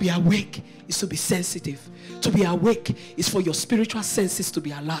 To be awake is to be sensitive. To be awake is for your spiritual senses to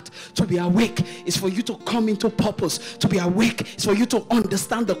be alert. To be awake is for you to come into purpose. To be awake is for you to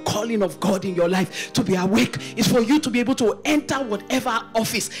understand the calling of God in your life. To be awake is for you to be able to enter whatever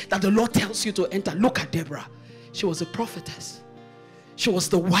office that the Lord tells you to enter. Look at Deborah. She was a prophetess. She was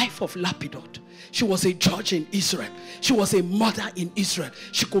the wife of Lapidot. She was a judge in Israel. She was a mother in Israel.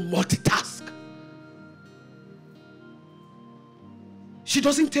 She could multitask. She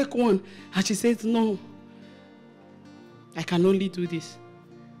doesn't take one and she says, no, I can only do this.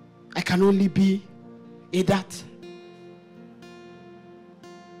 I can only be a that.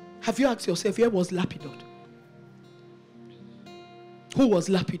 Have you asked yourself, where was Lapidot? Who was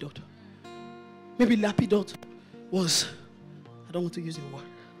Lapidot? Maybe Lapidot was, I don't want to use the word,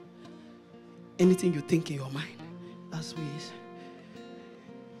 anything you think in your mind. That's who he is.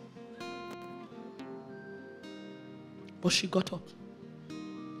 But she got up.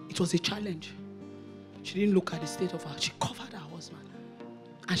 It was a challenge. She didn't look at the state of her. She covered her husband.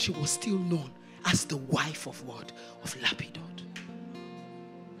 And she was still known as the wife of what? Of Lapidot.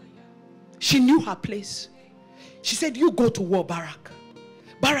 She knew her place. She said, you go to war, Barak.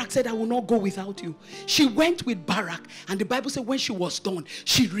 Barak said, I will not go without you. She went with Barak. And the Bible said when she was done,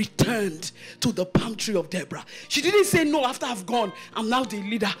 she returned to the palm tree of Deborah. She didn't say, no, after I've gone, I'm now the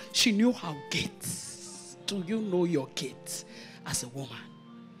leader. She knew her gates. Do you know your gates as a woman?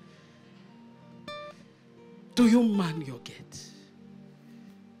 Do you man your gate?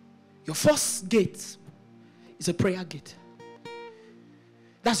 Your first gate is a prayer gate.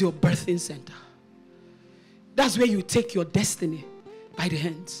 That's your birthing center. That's where you take your destiny by the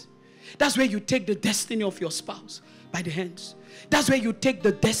hands. That's where you take the destiny of your spouse by the hands. That's where you take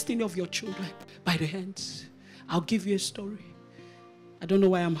the destiny of your children by the hands. I'll give you a story. I don't know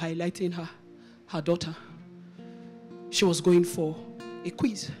why I'm highlighting her. Her daughter. She was going for a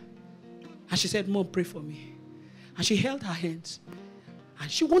quiz. And she said, Mom, pray for me. And she held her hands.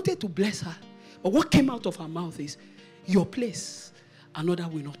 And she wanted to bless her. But what came out of her mouth is, your place, another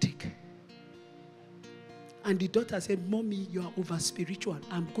will not take. And the daughter said, Mommy, you are over spiritual.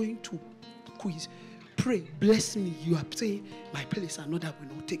 I'm going to quiz. Pray, bless me. You are saying, my place, another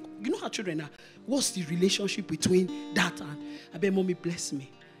will not take. You know how children are. What's the relationship between that and, I bet Mommy, bless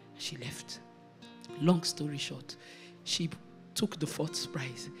me. She left. Long story short, she took the fourth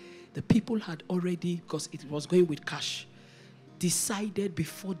prize. The people had already, because it was going with cash, decided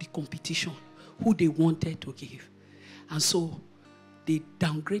before the competition who they wanted to give. And so they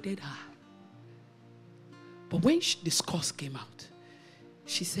downgraded her. But when the scores came out,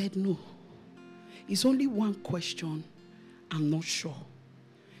 she said, no, it's only one question, I'm not sure.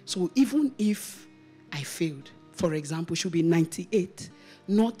 So even if I failed, for example, it should be 98,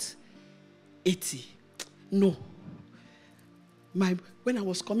 not 80. No. When I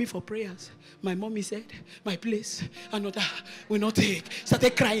was coming for prayers, my mommy said, my place, another will not take.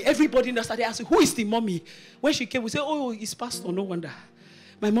 Started crying. Everybody in there started asking, who is the mommy? When she came, we said, oh, it's pastor, no wonder.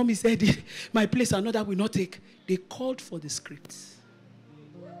 My mommy said, my place, another will not take. They called for the scripts.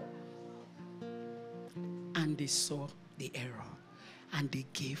 And they saw the error. And they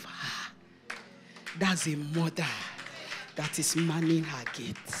gave her. That's a mother that is manning her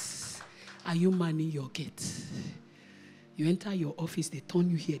gates. Are you manning your gates? You enter your office, they turn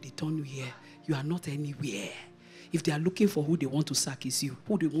you here, they turn you here. You are not anywhere. If they are looking for who they want to sack, is you.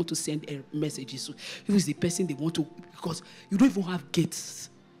 Who they want to send messages to. Who is the person they want to, because you don't even have gates.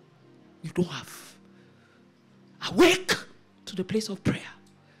 You don't have. Awake to the place of prayer.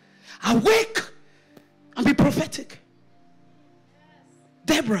 Awake and be prophetic.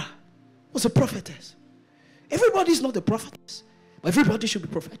 Deborah was a prophetess. Everybody is not a prophetess, but everybody should be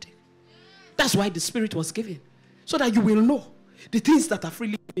prophetic. That's why the Spirit was given. So that you will know the things that are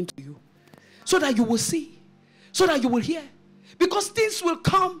freely given to you. So that you will see. So that you will hear. Because things will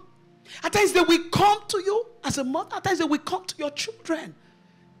come. At times they will come to you as a mother. At times they will come to your children.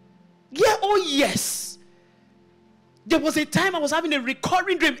 Yeah, oh yes. There was a time I was having a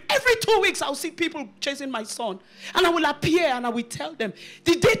recurring dream. Every 2 weeks, I'll see people chasing my son. And I will appear and I will tell them,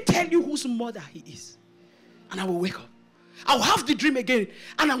 did they tell you whose mother he is? And I will wake up. I'll have the dream again.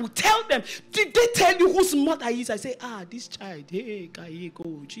 And I will tell them, did they tell you whose mother he is? I say, this child. Hey,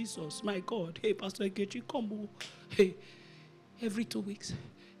 Kayeko, Jesus, my God. Hey, Pastor Ekechi, come. Hey, every 2 weeks.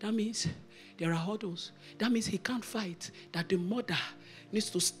 That means there are hurdles. That means he can't fight. That the mother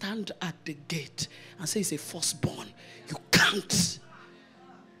needs to stand at the gate and say it's a firstborn. You can't.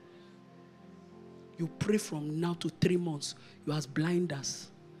 You pray from now to 3 months. You are as blind as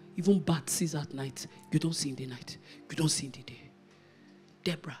even bat sees at night. You don't see in the night. You don't see in the day.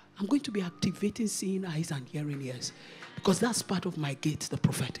 Deborah, I'm going to be activating seeing eyes and hearing ears, because that's part of my gate, the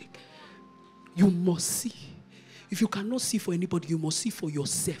prophetic. You must see. If you cannot see for anybody, you must see for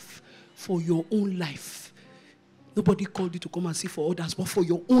yourself, for your own life. Nobody called you to come and see for others, but for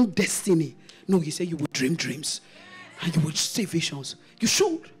your own destiny. No, he said you will dream dreams and you will see visions. You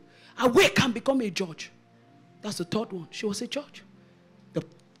should. Awake and become a judge. That's the third one. She was a judge.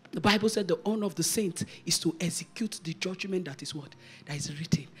 The Bible said the honor of the saints is to execute the judgment that is what? That is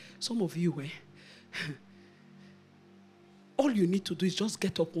written. Some of you, all you need to do is just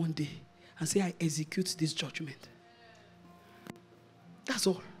get up one day and say, I execute this judgment. That's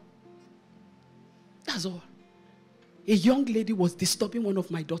all. That's all. A young lady was disturbing one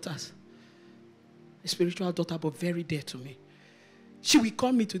of my daughters. A spiritual daughter, but very dear to me. She will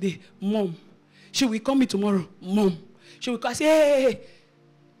call me today, Mom. She will call me tomorrow, Mom. She will call, say, hey,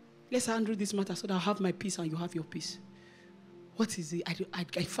 let's handle this matter so that I'll have my peace and you have your peace. What is it?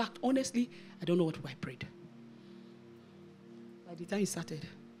 In fact, honestly, I don't know what I prayed. By the time it started,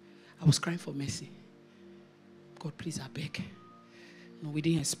 I was crying for mercy. God, please, I beg. No, we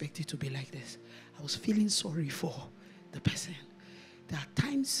didn't expect it to be like this. I was feeling sorry for the person. There are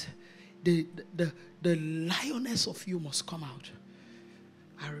times the lioness of you must come out.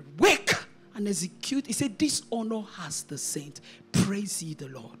 I wake and execute. He said, this honor has the saint. Praise ye the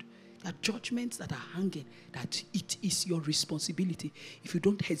Lord. There are judgments that are hanging, that it is your responsibility. If you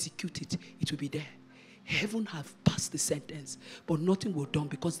don't execute it, it will be there. Heaven have passed the sentence, but nothing will done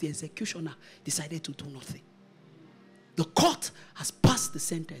because the executioner decided to do nothing. The court has passed the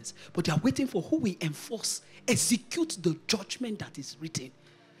sentence, but they are waiting for who will enforce, execute the judgment that is written.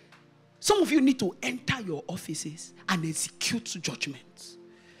 Some of you need to enter your offices and execute judgments.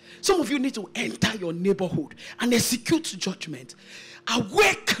 Some of you need to enter your neighborhood and execute judgment.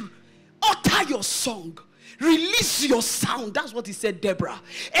 Awake, utter your song, release your sound. That's what he said, Deborah.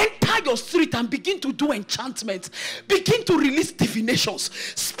 Enter your street and begin to do enchantments. Begin to release divinations.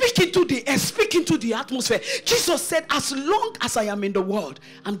 Speak into the air, speak into the atmosphere. Jesus said, as long as I am in the world,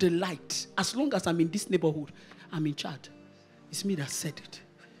 I'm the light. As long as I'm in this neighborhood, I'm in charge. It's me that said it.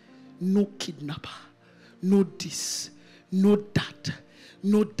 No kidnapper, no this, no that,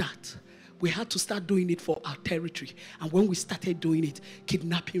 no that. We had to start doing it for our territory. And when we started doing it,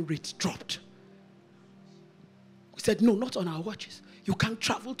 kidnapping rates dropped. We said, no, not on our watches. You can't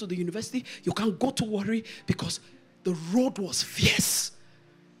travel to the university. You can't go to Warri because the road was fierce.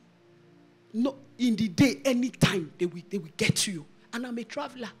 No, in the day, anytime they will get to you. And I'm a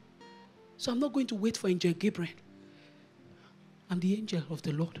traveler. So I'm not going to wait for Angel Gabriel. I'm the angel of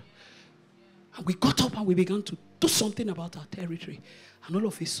the Lord. And we got up and we began to do something about our territory. And all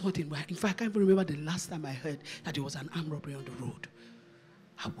of a sudden, in fact, I can't even remember the last time I heard that there was an armed robbery on the road.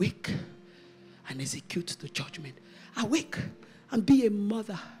 Awake and execute the judgment. Awake and be a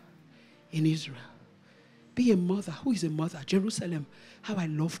mother in Israel. Be a mother. Who is a mother? Jerusalem. How I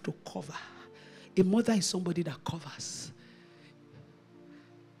love to cover. A mother is somebody that covers.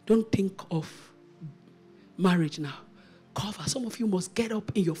 Don't think of marriage now. Cover. Some of you must get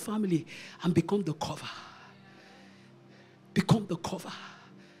up in your family and become the cover. Become the cover.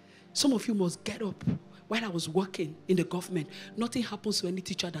 Some of you must get up. While I was working in the government, nothing happens to any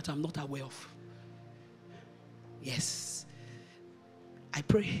teacher that I'm not aware of. Yes. I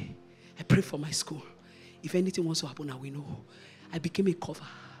pray. I pray for my school. If anything wants to happen, I will know. I became a cover.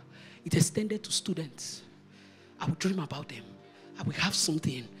 It extended to students. I would dream about them. I will have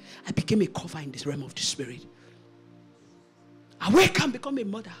something. I became a cover in this realm of the spirit. Awake and become a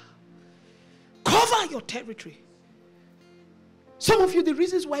mother. Cover your territory. Some of you, the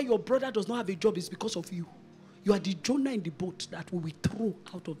reasons why your brother does not have a job is because of you. You are the Jonah in the boat that we will throw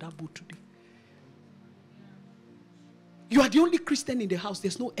out of that boat today. You are the only Christian in the house.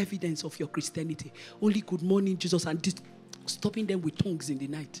 There's no evidence of your Christianity. Only good morning, Jesus, and stopping them with tongues in the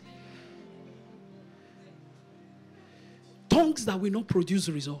night. Tongues that will not produce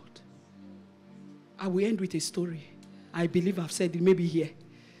result. I will end with a story. I believe I've said it maybe here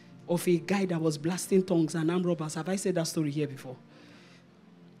of a guy that was blasting tongues and armed robbers. Have I said that story here before?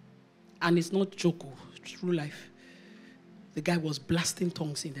 And it's not joke, true life. The guy was blasting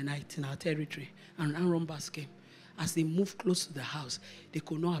tongues in the night in our territory, and armed robbers came. As they moved close to the house, they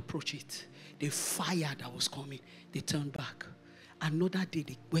could not approach it. The fire that was coming, they turned back. Another day,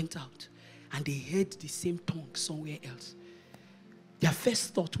 they went out, and they heard the same tongue somewhere else. Their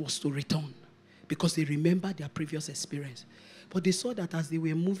first thought was to return, because they remembered their previous experience. But they saw that as they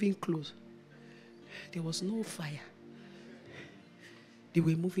were moving close, there was no fire. They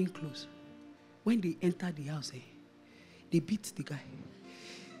were moving close. When they entered the house, they beat the guy.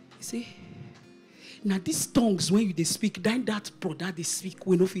 You see? Now these tongues, when they speak, then that brother they speak,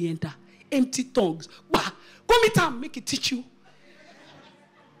 when if you enter. Empty tongues. Bah! Come here, make it teach you.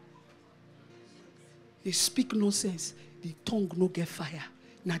 They speak nonsense. The tongue no get fire.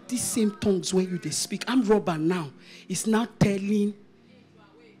 Now these same tongues when they speak, I'm robber now. It's now telling.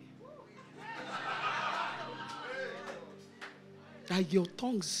 That your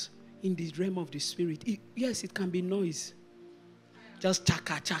tongues in the realm of the spirit, yes, it can be noise. Just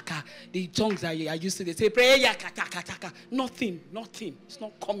chaka, chaka. The tongues that I used to, they say, pray, yaka, chaka, chaka. Nothing. It's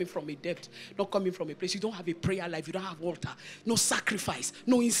not coming from a depth, not coming from a place. You don't have a prayer life, you don't have altar, no sacrifice,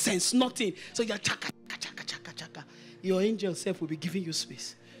 no incense, nothing. So you're chaka, chaka, chaka, chaka. Your angel self will be giving you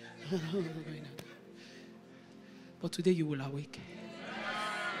space. But today you will awake.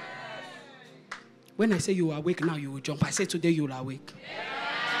 When I say you will awake now, you will jump. I say today you will awake.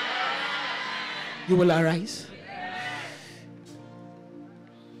 You will arise.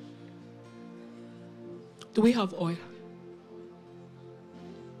 Do we have oil?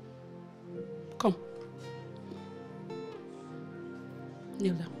 Come.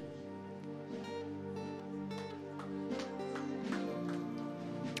 Kneel down.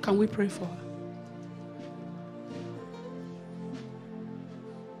 Can we pray for her?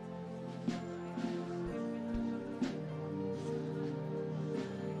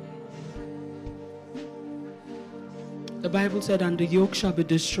 The Bible said, and the yoke shall be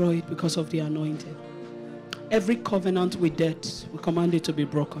destroyed because of the anointing. Every covenant with death, we command it to be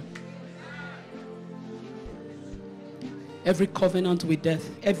broken. Every covenant with death,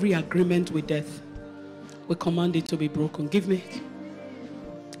 every agreement with death, we command it to be broken. Give me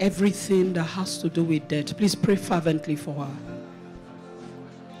everything that has to do with death. Please pray fervently for her.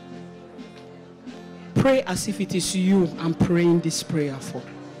 Pray as if it is you I'm praying this prayer for.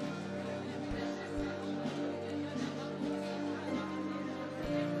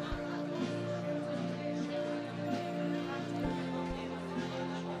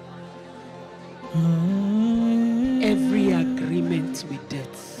 Every agreement with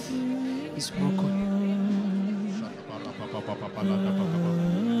death is broken.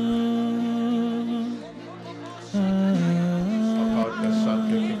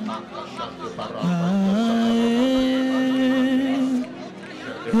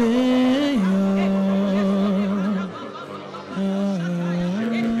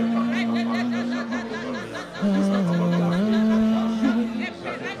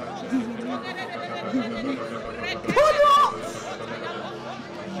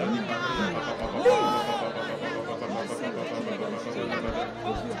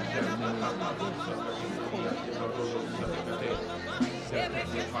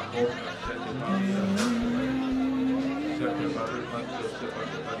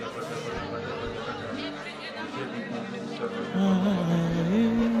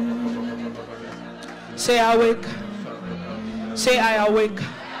 Say, I awake. Say, I awake.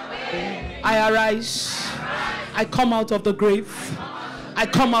 I arise. I come out of the grave. I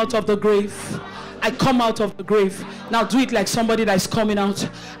come out of the grave. I come out of the grave. Now do it like somebody that is coming out.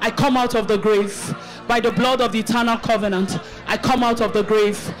 I come out of the grave. By the blood of the eternal covenant, I come out of the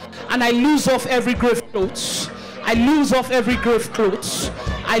grave. And I lose off every grave clothes. I lose off every grave clothes.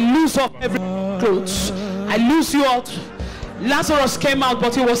 I lose off every clothes. I lose you out. Lazarus came out,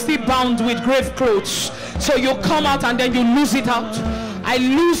 but he was still bound with grave clothes. So you come out and then you lose it out. I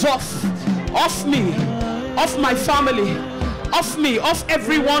lose off me, off my family, off me, off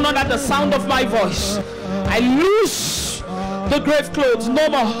everyone under the sound of my voice. I lose the grave clothes. No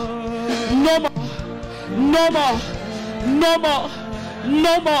more, no more, no more, no more,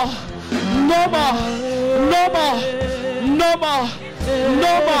 no more, no more, no more, no more,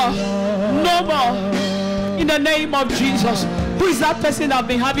 no more, no more. In the name of Jesus. Who is that person that have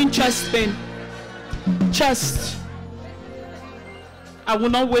been having chest pain? Chest. I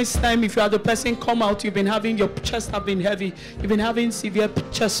will not waste time. If you are the person, come out. You've been having, your chest have been heavy. You've been having severe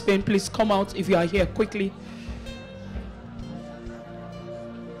chest pain. Please come out if you are here quickly.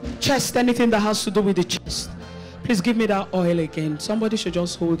 Chest, anything that has to do with the chest. Please Please give me that oil again. Somebody should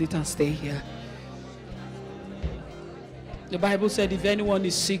just hold it and stay here. The Bible said if anyone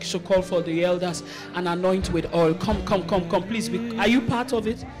is sick, should call for the elders and anoint with oil. Come. Please, are you part of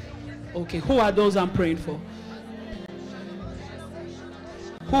it? Okay, who are those I'm praying for?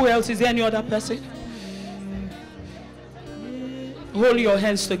 Who else? Is there any other person? Hold your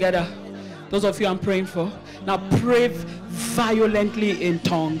hands together. Those of you I'm praying for. Now pray violently in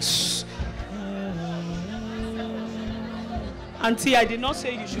tongues. Auntie, I did not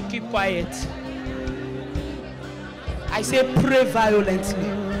say you should keep quiet. I say pray violently.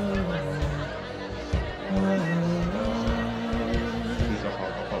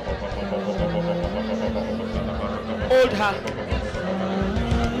 Hold her.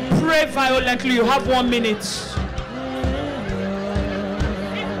 Pray violently. You have 1 minute.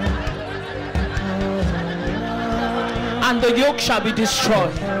 And the yoke shall be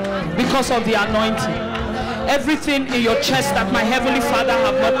destroyed because of the anointing. Everything in your chest that my heavenly Father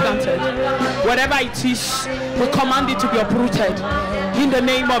have not planted, whatever it is, we command it to be uprooted in the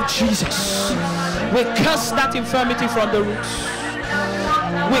name of Jesus. We curse that infirmity from the roots.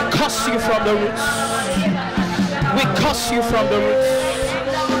 We curse you from the roots. We curse you from the roots.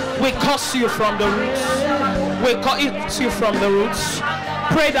 We curse you from the roots. We curse you from the roots.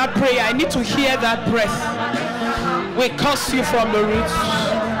 Pray that prayer. I need to hear that breath. We curse you from the roots.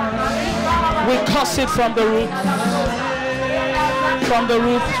 We curse it from the root. From the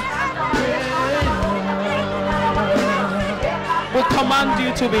root. We command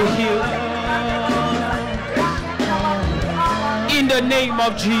you to be healed. In the name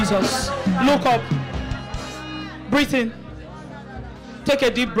of Jesus. Look up. Breathe in. Take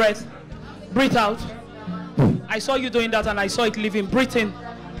a deep breath. Breathe out. I saw you doing that and I saw it leaving. Breathe in.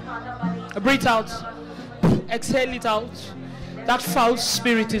 Breathe out. Exhale it out. That foul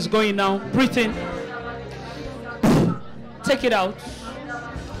spirit is going now. Breathe in. Take it out.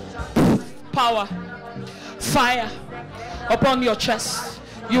 Power. Fire upon your chest.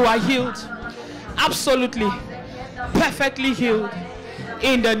 You are healed. Absolutely. Perfectly healed.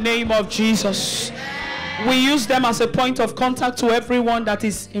 In the name of Jesus. We use them as a point of contact to everyone that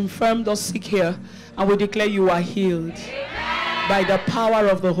is infirmed or sick here. And we declare you are healed. By the power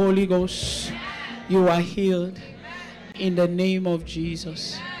of the Holy Ghost. You are healed. In the name of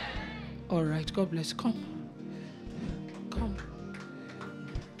Jesus. All right. God bless. Come. Come.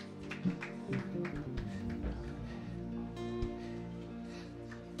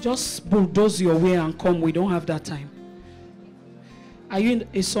 Just bulldoze your way and come. We don't have that time. Are you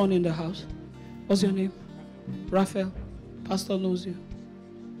a son in the house? What's your name? Raphael. Pastor knows you.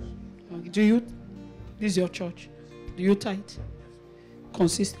 Okay. Do you? This is your church. Do you tithe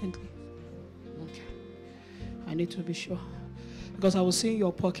consistently? I need to be sure. Because I was seeing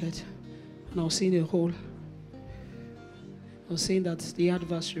your pocket and I was seeing a hole. I was saying that the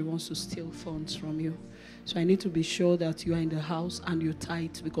adversary wants to steal funds from you. So I need to be sure that you are in the house and you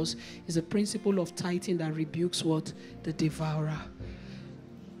tithe, because it's a principle of tithing that rebukes what? The devourer.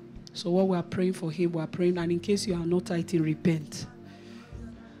 So what we are praying for him, we are praying, and in case you are not tithing, repent.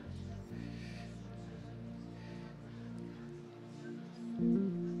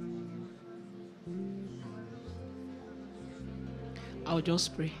 I'll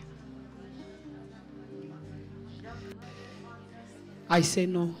just pray. I say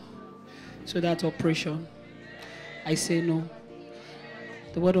no to that operation. I say no.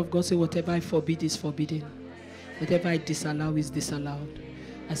 The word of God says whatever I forbid is forbidden. Whatever I disallow is disallowed.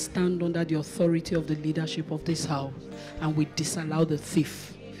 I stand under the authority of the leadership of this house, and we disallow the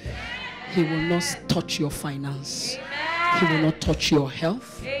thief. He will not touch your finance. He will not touch your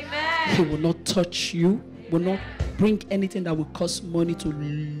health. He will not touch you. Will not bring anything that will cost money to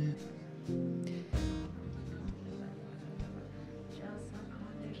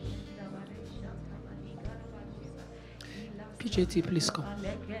PJT, please come.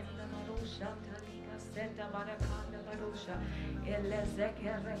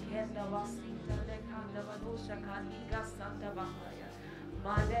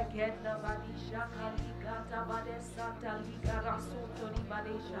 Malekenda badisha kalikata badesata ligarasuto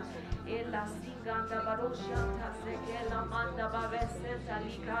libadesha ela singanda barosha tazekela manda bareseta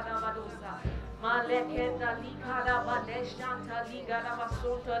likara badosa malekenda likara badesha taligara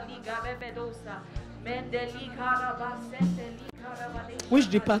basota ligare bedosa mende likara basete likara badesha. Which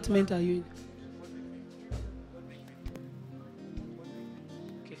department are you in?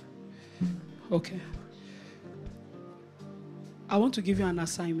 Okay. I want to give you an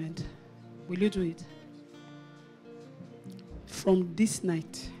assignment. Will you do it? From this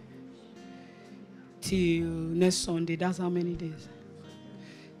night till next Sunday, that's how many days?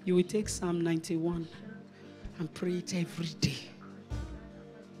 You will take Psalm 91 and pray it every day.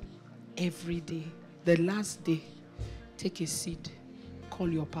 Every day. The last day, take a seat, call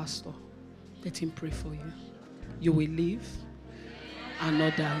your pastor, let him pray for you. You will live and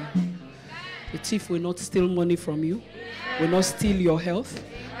not die. The thief will not steal money from you, will not steal your health,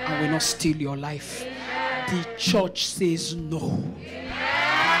 and will not steal your life. The church says no.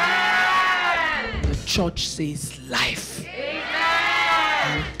 The church says life.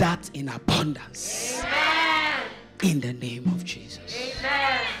 And that in abundance. In the name of Jesus.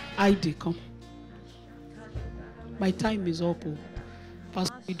 I come. My time is up.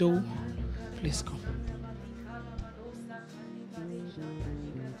 Pastor Ido, please come.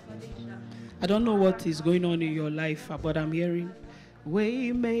 I don't know what is going on in your life, but I'm hearing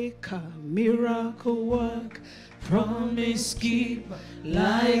Waymaker, miracle work, promise keeper,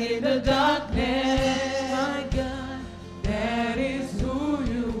 light in the darkness. My God, that is who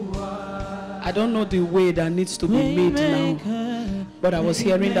you are. I don't know the way that needs to be made now, but I was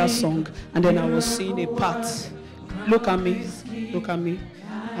hearing that song and then I was seeing a part. Look at me, look at me.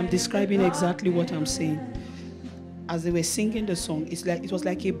 I'm describing exactly what I'm saying. As they were singing the song, it was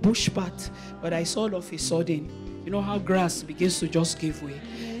like a bush path, but I saw all of a sudden, you know how grass begins to just give way.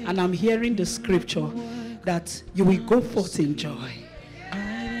 And I'm hearing the scripture that you will go forth in joy.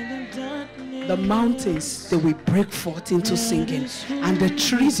 The mountains, they will break forth into singing. And the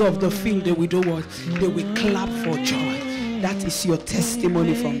trees of the field, they will do what? They will clap for joy. That is your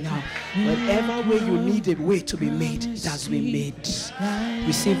testimony from now. Whatever way you need a way to be made, it has been made.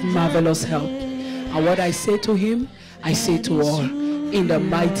 Receive marvelous help. And what I say to him, I say to all, in the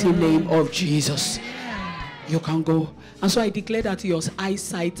mighty name of Jesus, you can go. And so I declare that your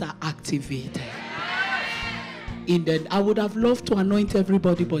eyesight are activated. I would have loved to anoint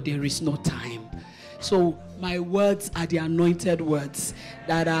everybody, but there is no time. So my words are the anointed words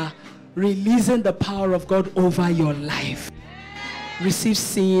that are releasing the power of God over your life. Receive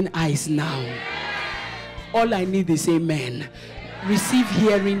seeing eyes now. All I need is amen. Receive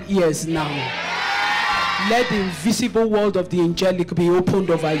hearing ears now. Let the invisible world of the angelic be opened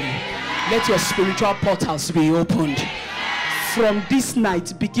over you. Let your spiritual portals be opened. From this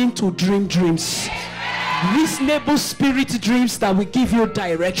night, begin to dream dreams. Reasonable spirit dreams that will give you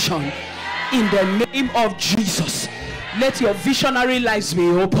direction. In the name of Jesus, let your visionary lives be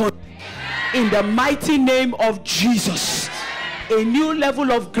opened. In the mighty name of Jesus, a new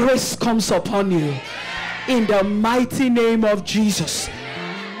level of grace comes upon you. In the mighty name of Jesus,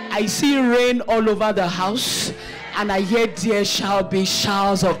 I see rain all over the house, and I hear there shall be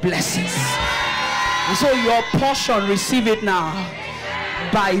showers of blessings. And so your portion, receive it now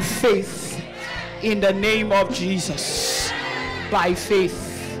by faith in the name of Jesus. By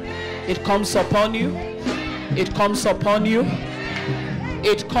faith, it comes upon you. It comes upon you.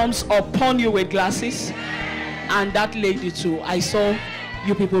 It comes upon you with glasses. And that lady too, I saw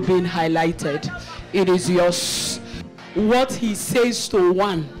you people being highlighted. It is yours. What he says to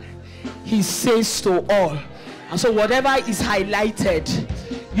one, he says to all. And so whatever is highlighted,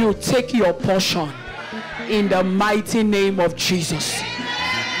 you take your portion in the mighty name of Jesus.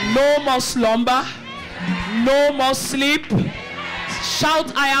 No more slumber, no more sleep.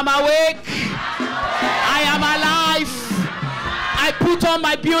 Shout, I am awake, I am alive. I put on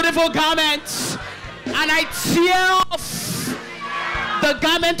my beautiful garments and I tear off the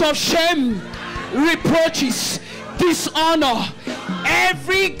garment of shame, reproaches, dishonor,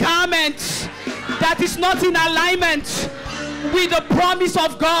 every garment that is not in alignment with the promise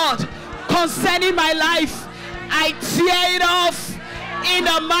of God concerning my life. I tear it off in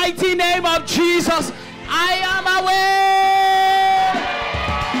the mighty name of Jesus. I am awake.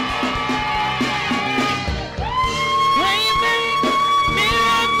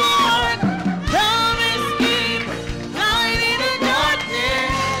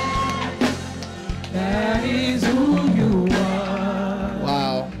 That is who you are.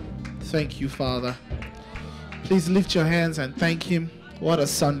 Wow. Thank you, Father. Please lift your hands and thank him. What a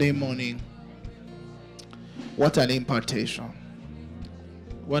Sunday morning. What an impartation.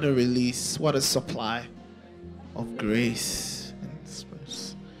 What a release. What a supply of grace and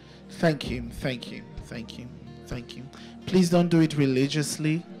space. Thank him. Thank him. Thank him. Thank him. Please don't do it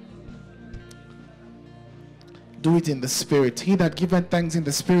religiously. Do it in the spirit. He that giveth thanks in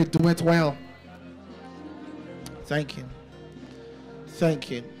the spirit doeth well. Thank him. Thank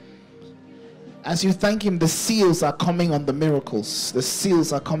him. As you thank him, the seals are coming on the miracles. The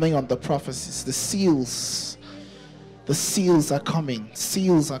seals are coming on the prophecies. The seals are coming.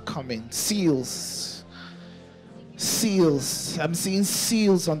 Seals are coming. Seals. Seals. I'm seeing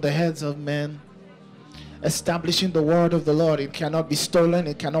seals on the heads of men. establishing the word of the Lord. It cannot be stolen,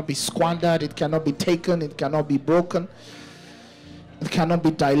 it cannot be squandered, it cannot be taken, it cannot be broken, it cannot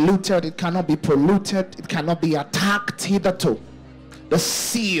be diluted, it cannot be polluted, it cannot be attacked hitherto. The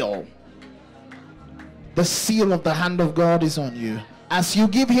seal of the hand of God is on you. As you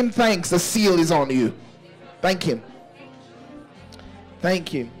give him thanks, the seal is on you. Thank him. Thank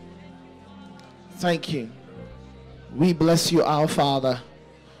him. Thank him. We bless you, our Father.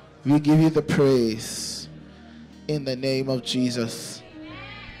 We give you the praise in the name of Jesus.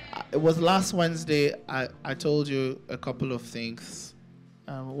 It was last Wednesday I told you a couple of things.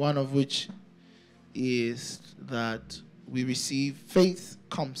 One of which is that we receive faith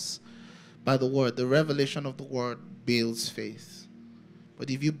comes by the word. The revelation of the word builds faith. But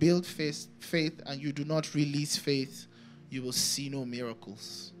if you build faith and you do not release faith, you will see no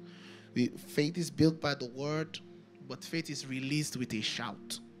miracles. Faith is built by the word, but faith is released with a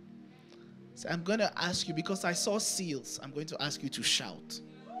shout. So I'm going to ask you, because I saw seals, I'm going to ask you to shout.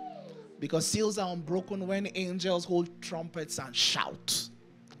 Because seals are unbroken when angels hold trumpets and shout.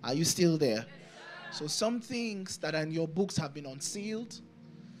 Are you still there? So some things that are in your books have been unsealed.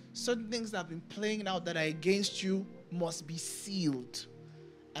 Certain things that have been playing out that are against you must be sealed.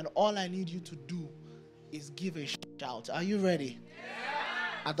 And all I need you to do is give a shout. Are you ready?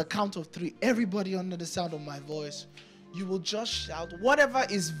 Yeah. At the count of 3, everybody under the sound of my voice, you will just shout. Whatever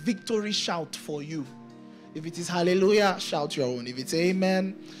is victory, shout for you. If it is hallelujah, shout your own. If it's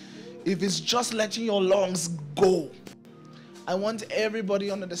amen, if it's just letting your lungs go, I want everybody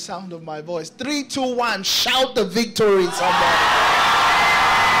under the sound of my voice. 3, 2, 1, shout the victory, somebody.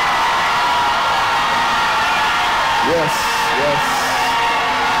 Yes, yes.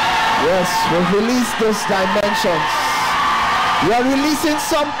 Yes, we've released those dimensions. You are releasing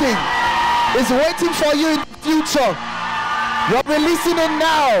something. It's waiting for you in the future. You're releasing it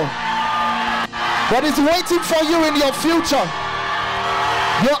now. But it's waiting for you in your future.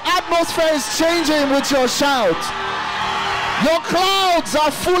 Your atmosphere is changing with your shout. Your clouds are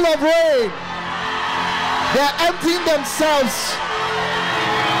full of rain. They're emptying themselves.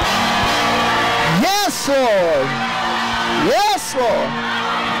 Yes, Lord. Yes, Lord.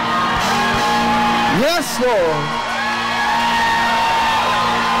 Yes, Lord.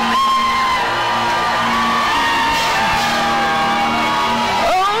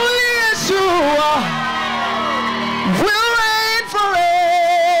 Only Yeshua will reign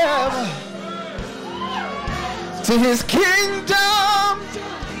forever to his kingdom.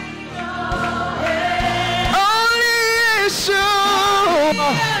 Only Yeshua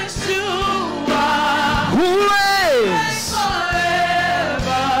who reigns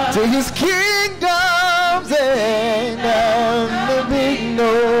to his kingdom.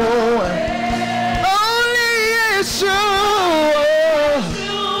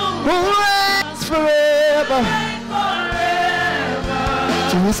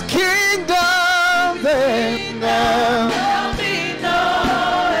 To his kingdom, then there'll be no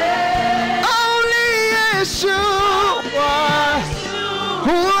end. Only Yeshua,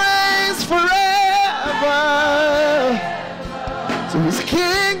 who reigns forever. To his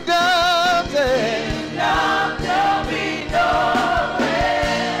kingdom, then there'll be no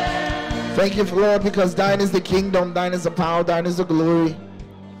end. Thank you, Lord, because thine is the kingdom, thine is the power, thine is the glory,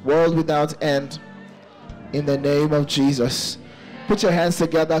 world without end. In the name of Jesus. Put your hands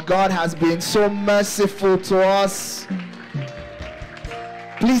together. God has been so merciful to us.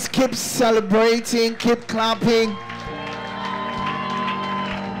 Please keep celebrating, keep clapping.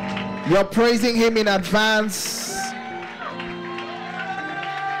 You're praising him in advance.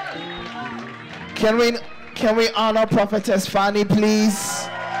 Can we honor Prophetess Fanny, please?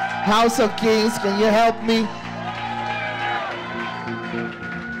 House of Kings, can you help me?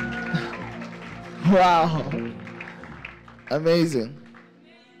 Wow. Amazing.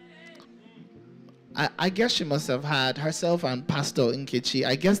 I guess she must have had, herself and Pastor Nkechi,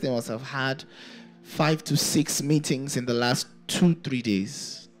 I guess they must have had 5 to 6 meetings in the last 2-3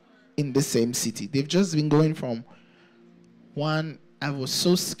 days in the same city. They've just been going from one, I was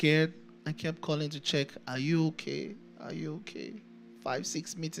so scared, I kept calling to check, are you okay? Are you okay?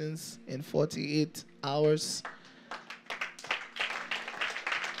 5-6 meetings in 48 hours.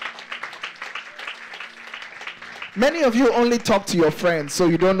 Many of you only talk to your friends, so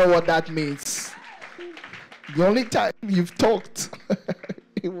you don't know what that means. The only time you've talked,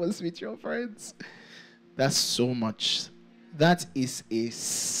 it was with your friends. That's so much. That is a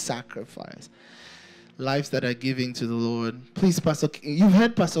sacrifice. Lives that are giving to the Lord. Please, Pastor, you've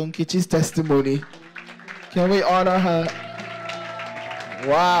heard Pastor Nkechi's testimony. Can we honor her?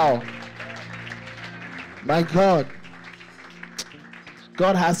 Wow. My God.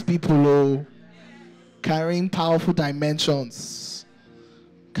 God has people, oh. Carrying powerful dimensions.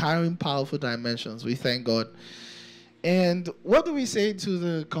 Carrying powerful dimensions. We thank God. And what do we say to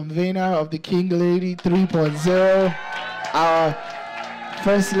the convener of the King Lady 3.0? Our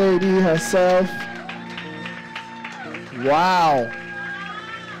First Lady herself. Wow.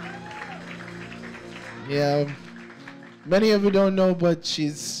 Yeah. Many of you don't know, but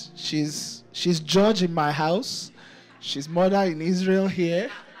she's judge in my house. She's mother in Israel here.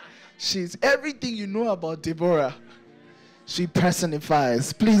 She's everything you know about Deborah. She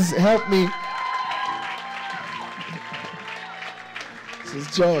personifies. Please help me.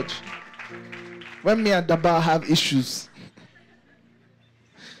 She's judge. When me and Daba have issues,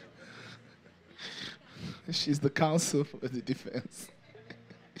 she's the counsel for the defense.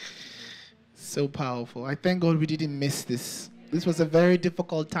 So powerful. I thank God we didn't miss this. This was a very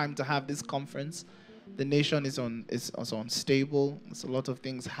difficult time to have this conference. The nation is unstable. There's a lot of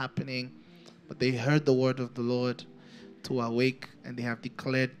things happening. But they heard the word of the Lord to awake, and they have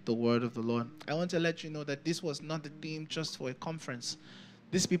declared the word of the Lord. I want to let you know that this was not the theme just for a conference.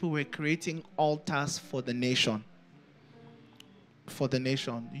 These people were creating altars for the nation. For the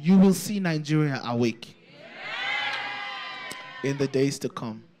nation. You will see Nigeria awake in the days to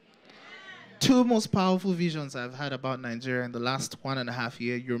come. Two most powerful visions I've had about Nigeria in the last 1.5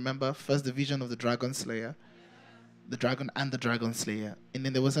 years. You remember, first the vision of the dragon slayer. The dragon and the dragon slayer. And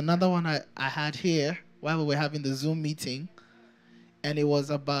then there was another one I had here while we were having the Zoom meeting. And it was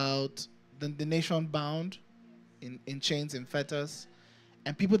about the nation bound in chains and fetters.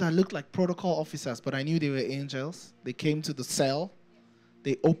 And people that looked like protocol officers, but I knew they were angels. They came to the cell.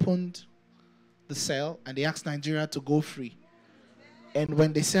 They opened the cell and they asked Nigeria to go free. And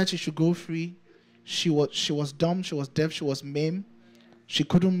when they said she should go free, she was dumb, she was deaf, she was maimed. She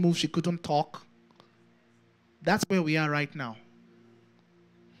couldn't move, she couldn't talk. That's where we are right now.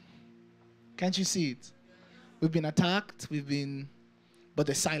 Can't you see it? We've been attacked, but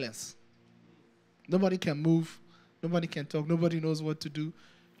there's silence. Nobody can move, nobody can talk, nobody knows what to do.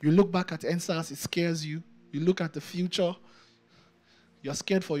 You look back at NSAS, it scares you. You look at the future, you're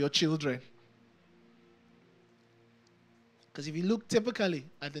scared for your children. Because if you look typically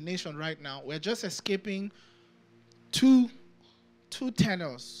at the nation right now, we're just escaping two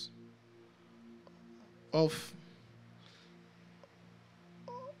tenors of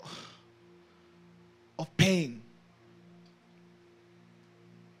pain.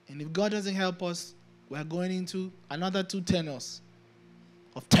 And if God doesn't help us, we're going into another 2 tenors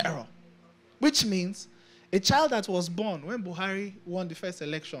of terror. Which means a child that was born when Buhari won the first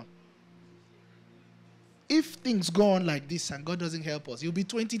election, if things go on like this and God doesn't help us, he'll be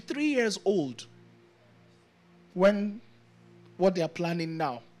 23 years old when what they are planning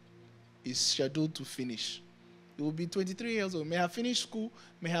now is scheduled to finish. He will be 23 years old, may have finished school,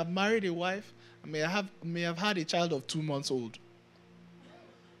 may have married a wife, and may have had a child of 2 months old.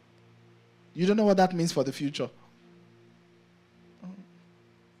 You don't know what that means for the future.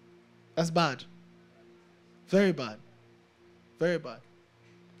 That's bad. Very bad. Very bad.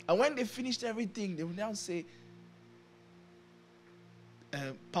 And when they finished everything, they will now say,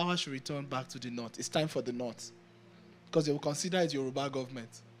 power should return back to the north. It's time for the north. Because they will consider it Yoruba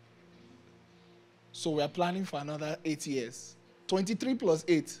government. So we are planning for another 8 years. 23 plus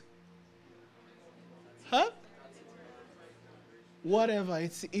 8. Huh? Whatever.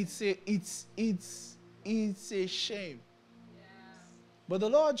 It's a shame. But the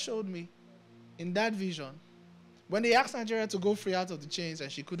Lord showed me in that vision, when they asked Nigeria to go free out of the chains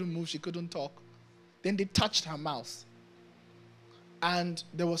and she couldn't move, she couldn't talk, then they touched her mouth. And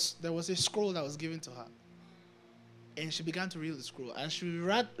there was a scroll that was given to her. And she began to read the scroll. And she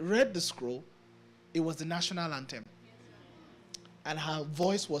read the scroll. It was the national anthem. And her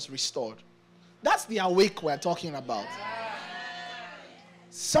voice was restored. That's the awake we're talking about.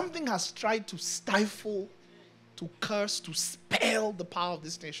 Something has tried to stifle, to curse, to spell the power of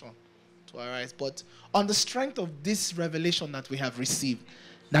this nation to arise. But on the strength of this revelation that we have received,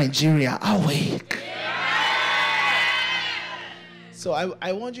 Nigeria, awake. So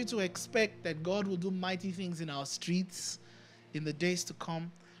I want you to expect that God will do mighty things in our streets in the days to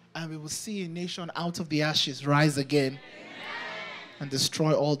come, and we will see a nation out of the ashes rise again and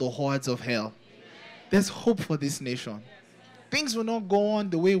destroy all the hordes of hell. There's hope for this nation. Things will not go on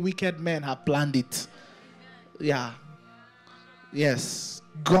the way wicked men have planned it. Yeah. Yes.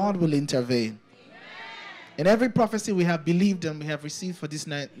 God will intervene. In every prophecy we have believed and we have received for this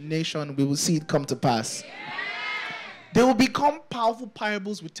nation, we will see it come to pass. They will become powerful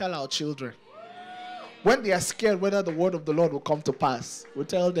parables we tell our children. When they are scared whether the word of the Lord will come to pass, we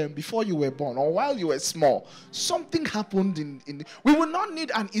tell them, before you were born or while you were small, something happened in we will not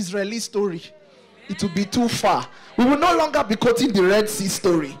need an Israeli story. it will be too far. We will no longer be quoting the Red Sea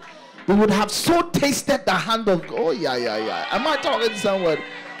story. We would have so tasted the hand of God. Oh, yeah. Am I talking somewhere?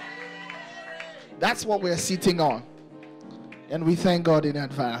 That's what we're sitting on. And we thank God in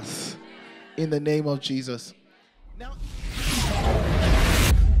advance. In the name of Jesus. Now,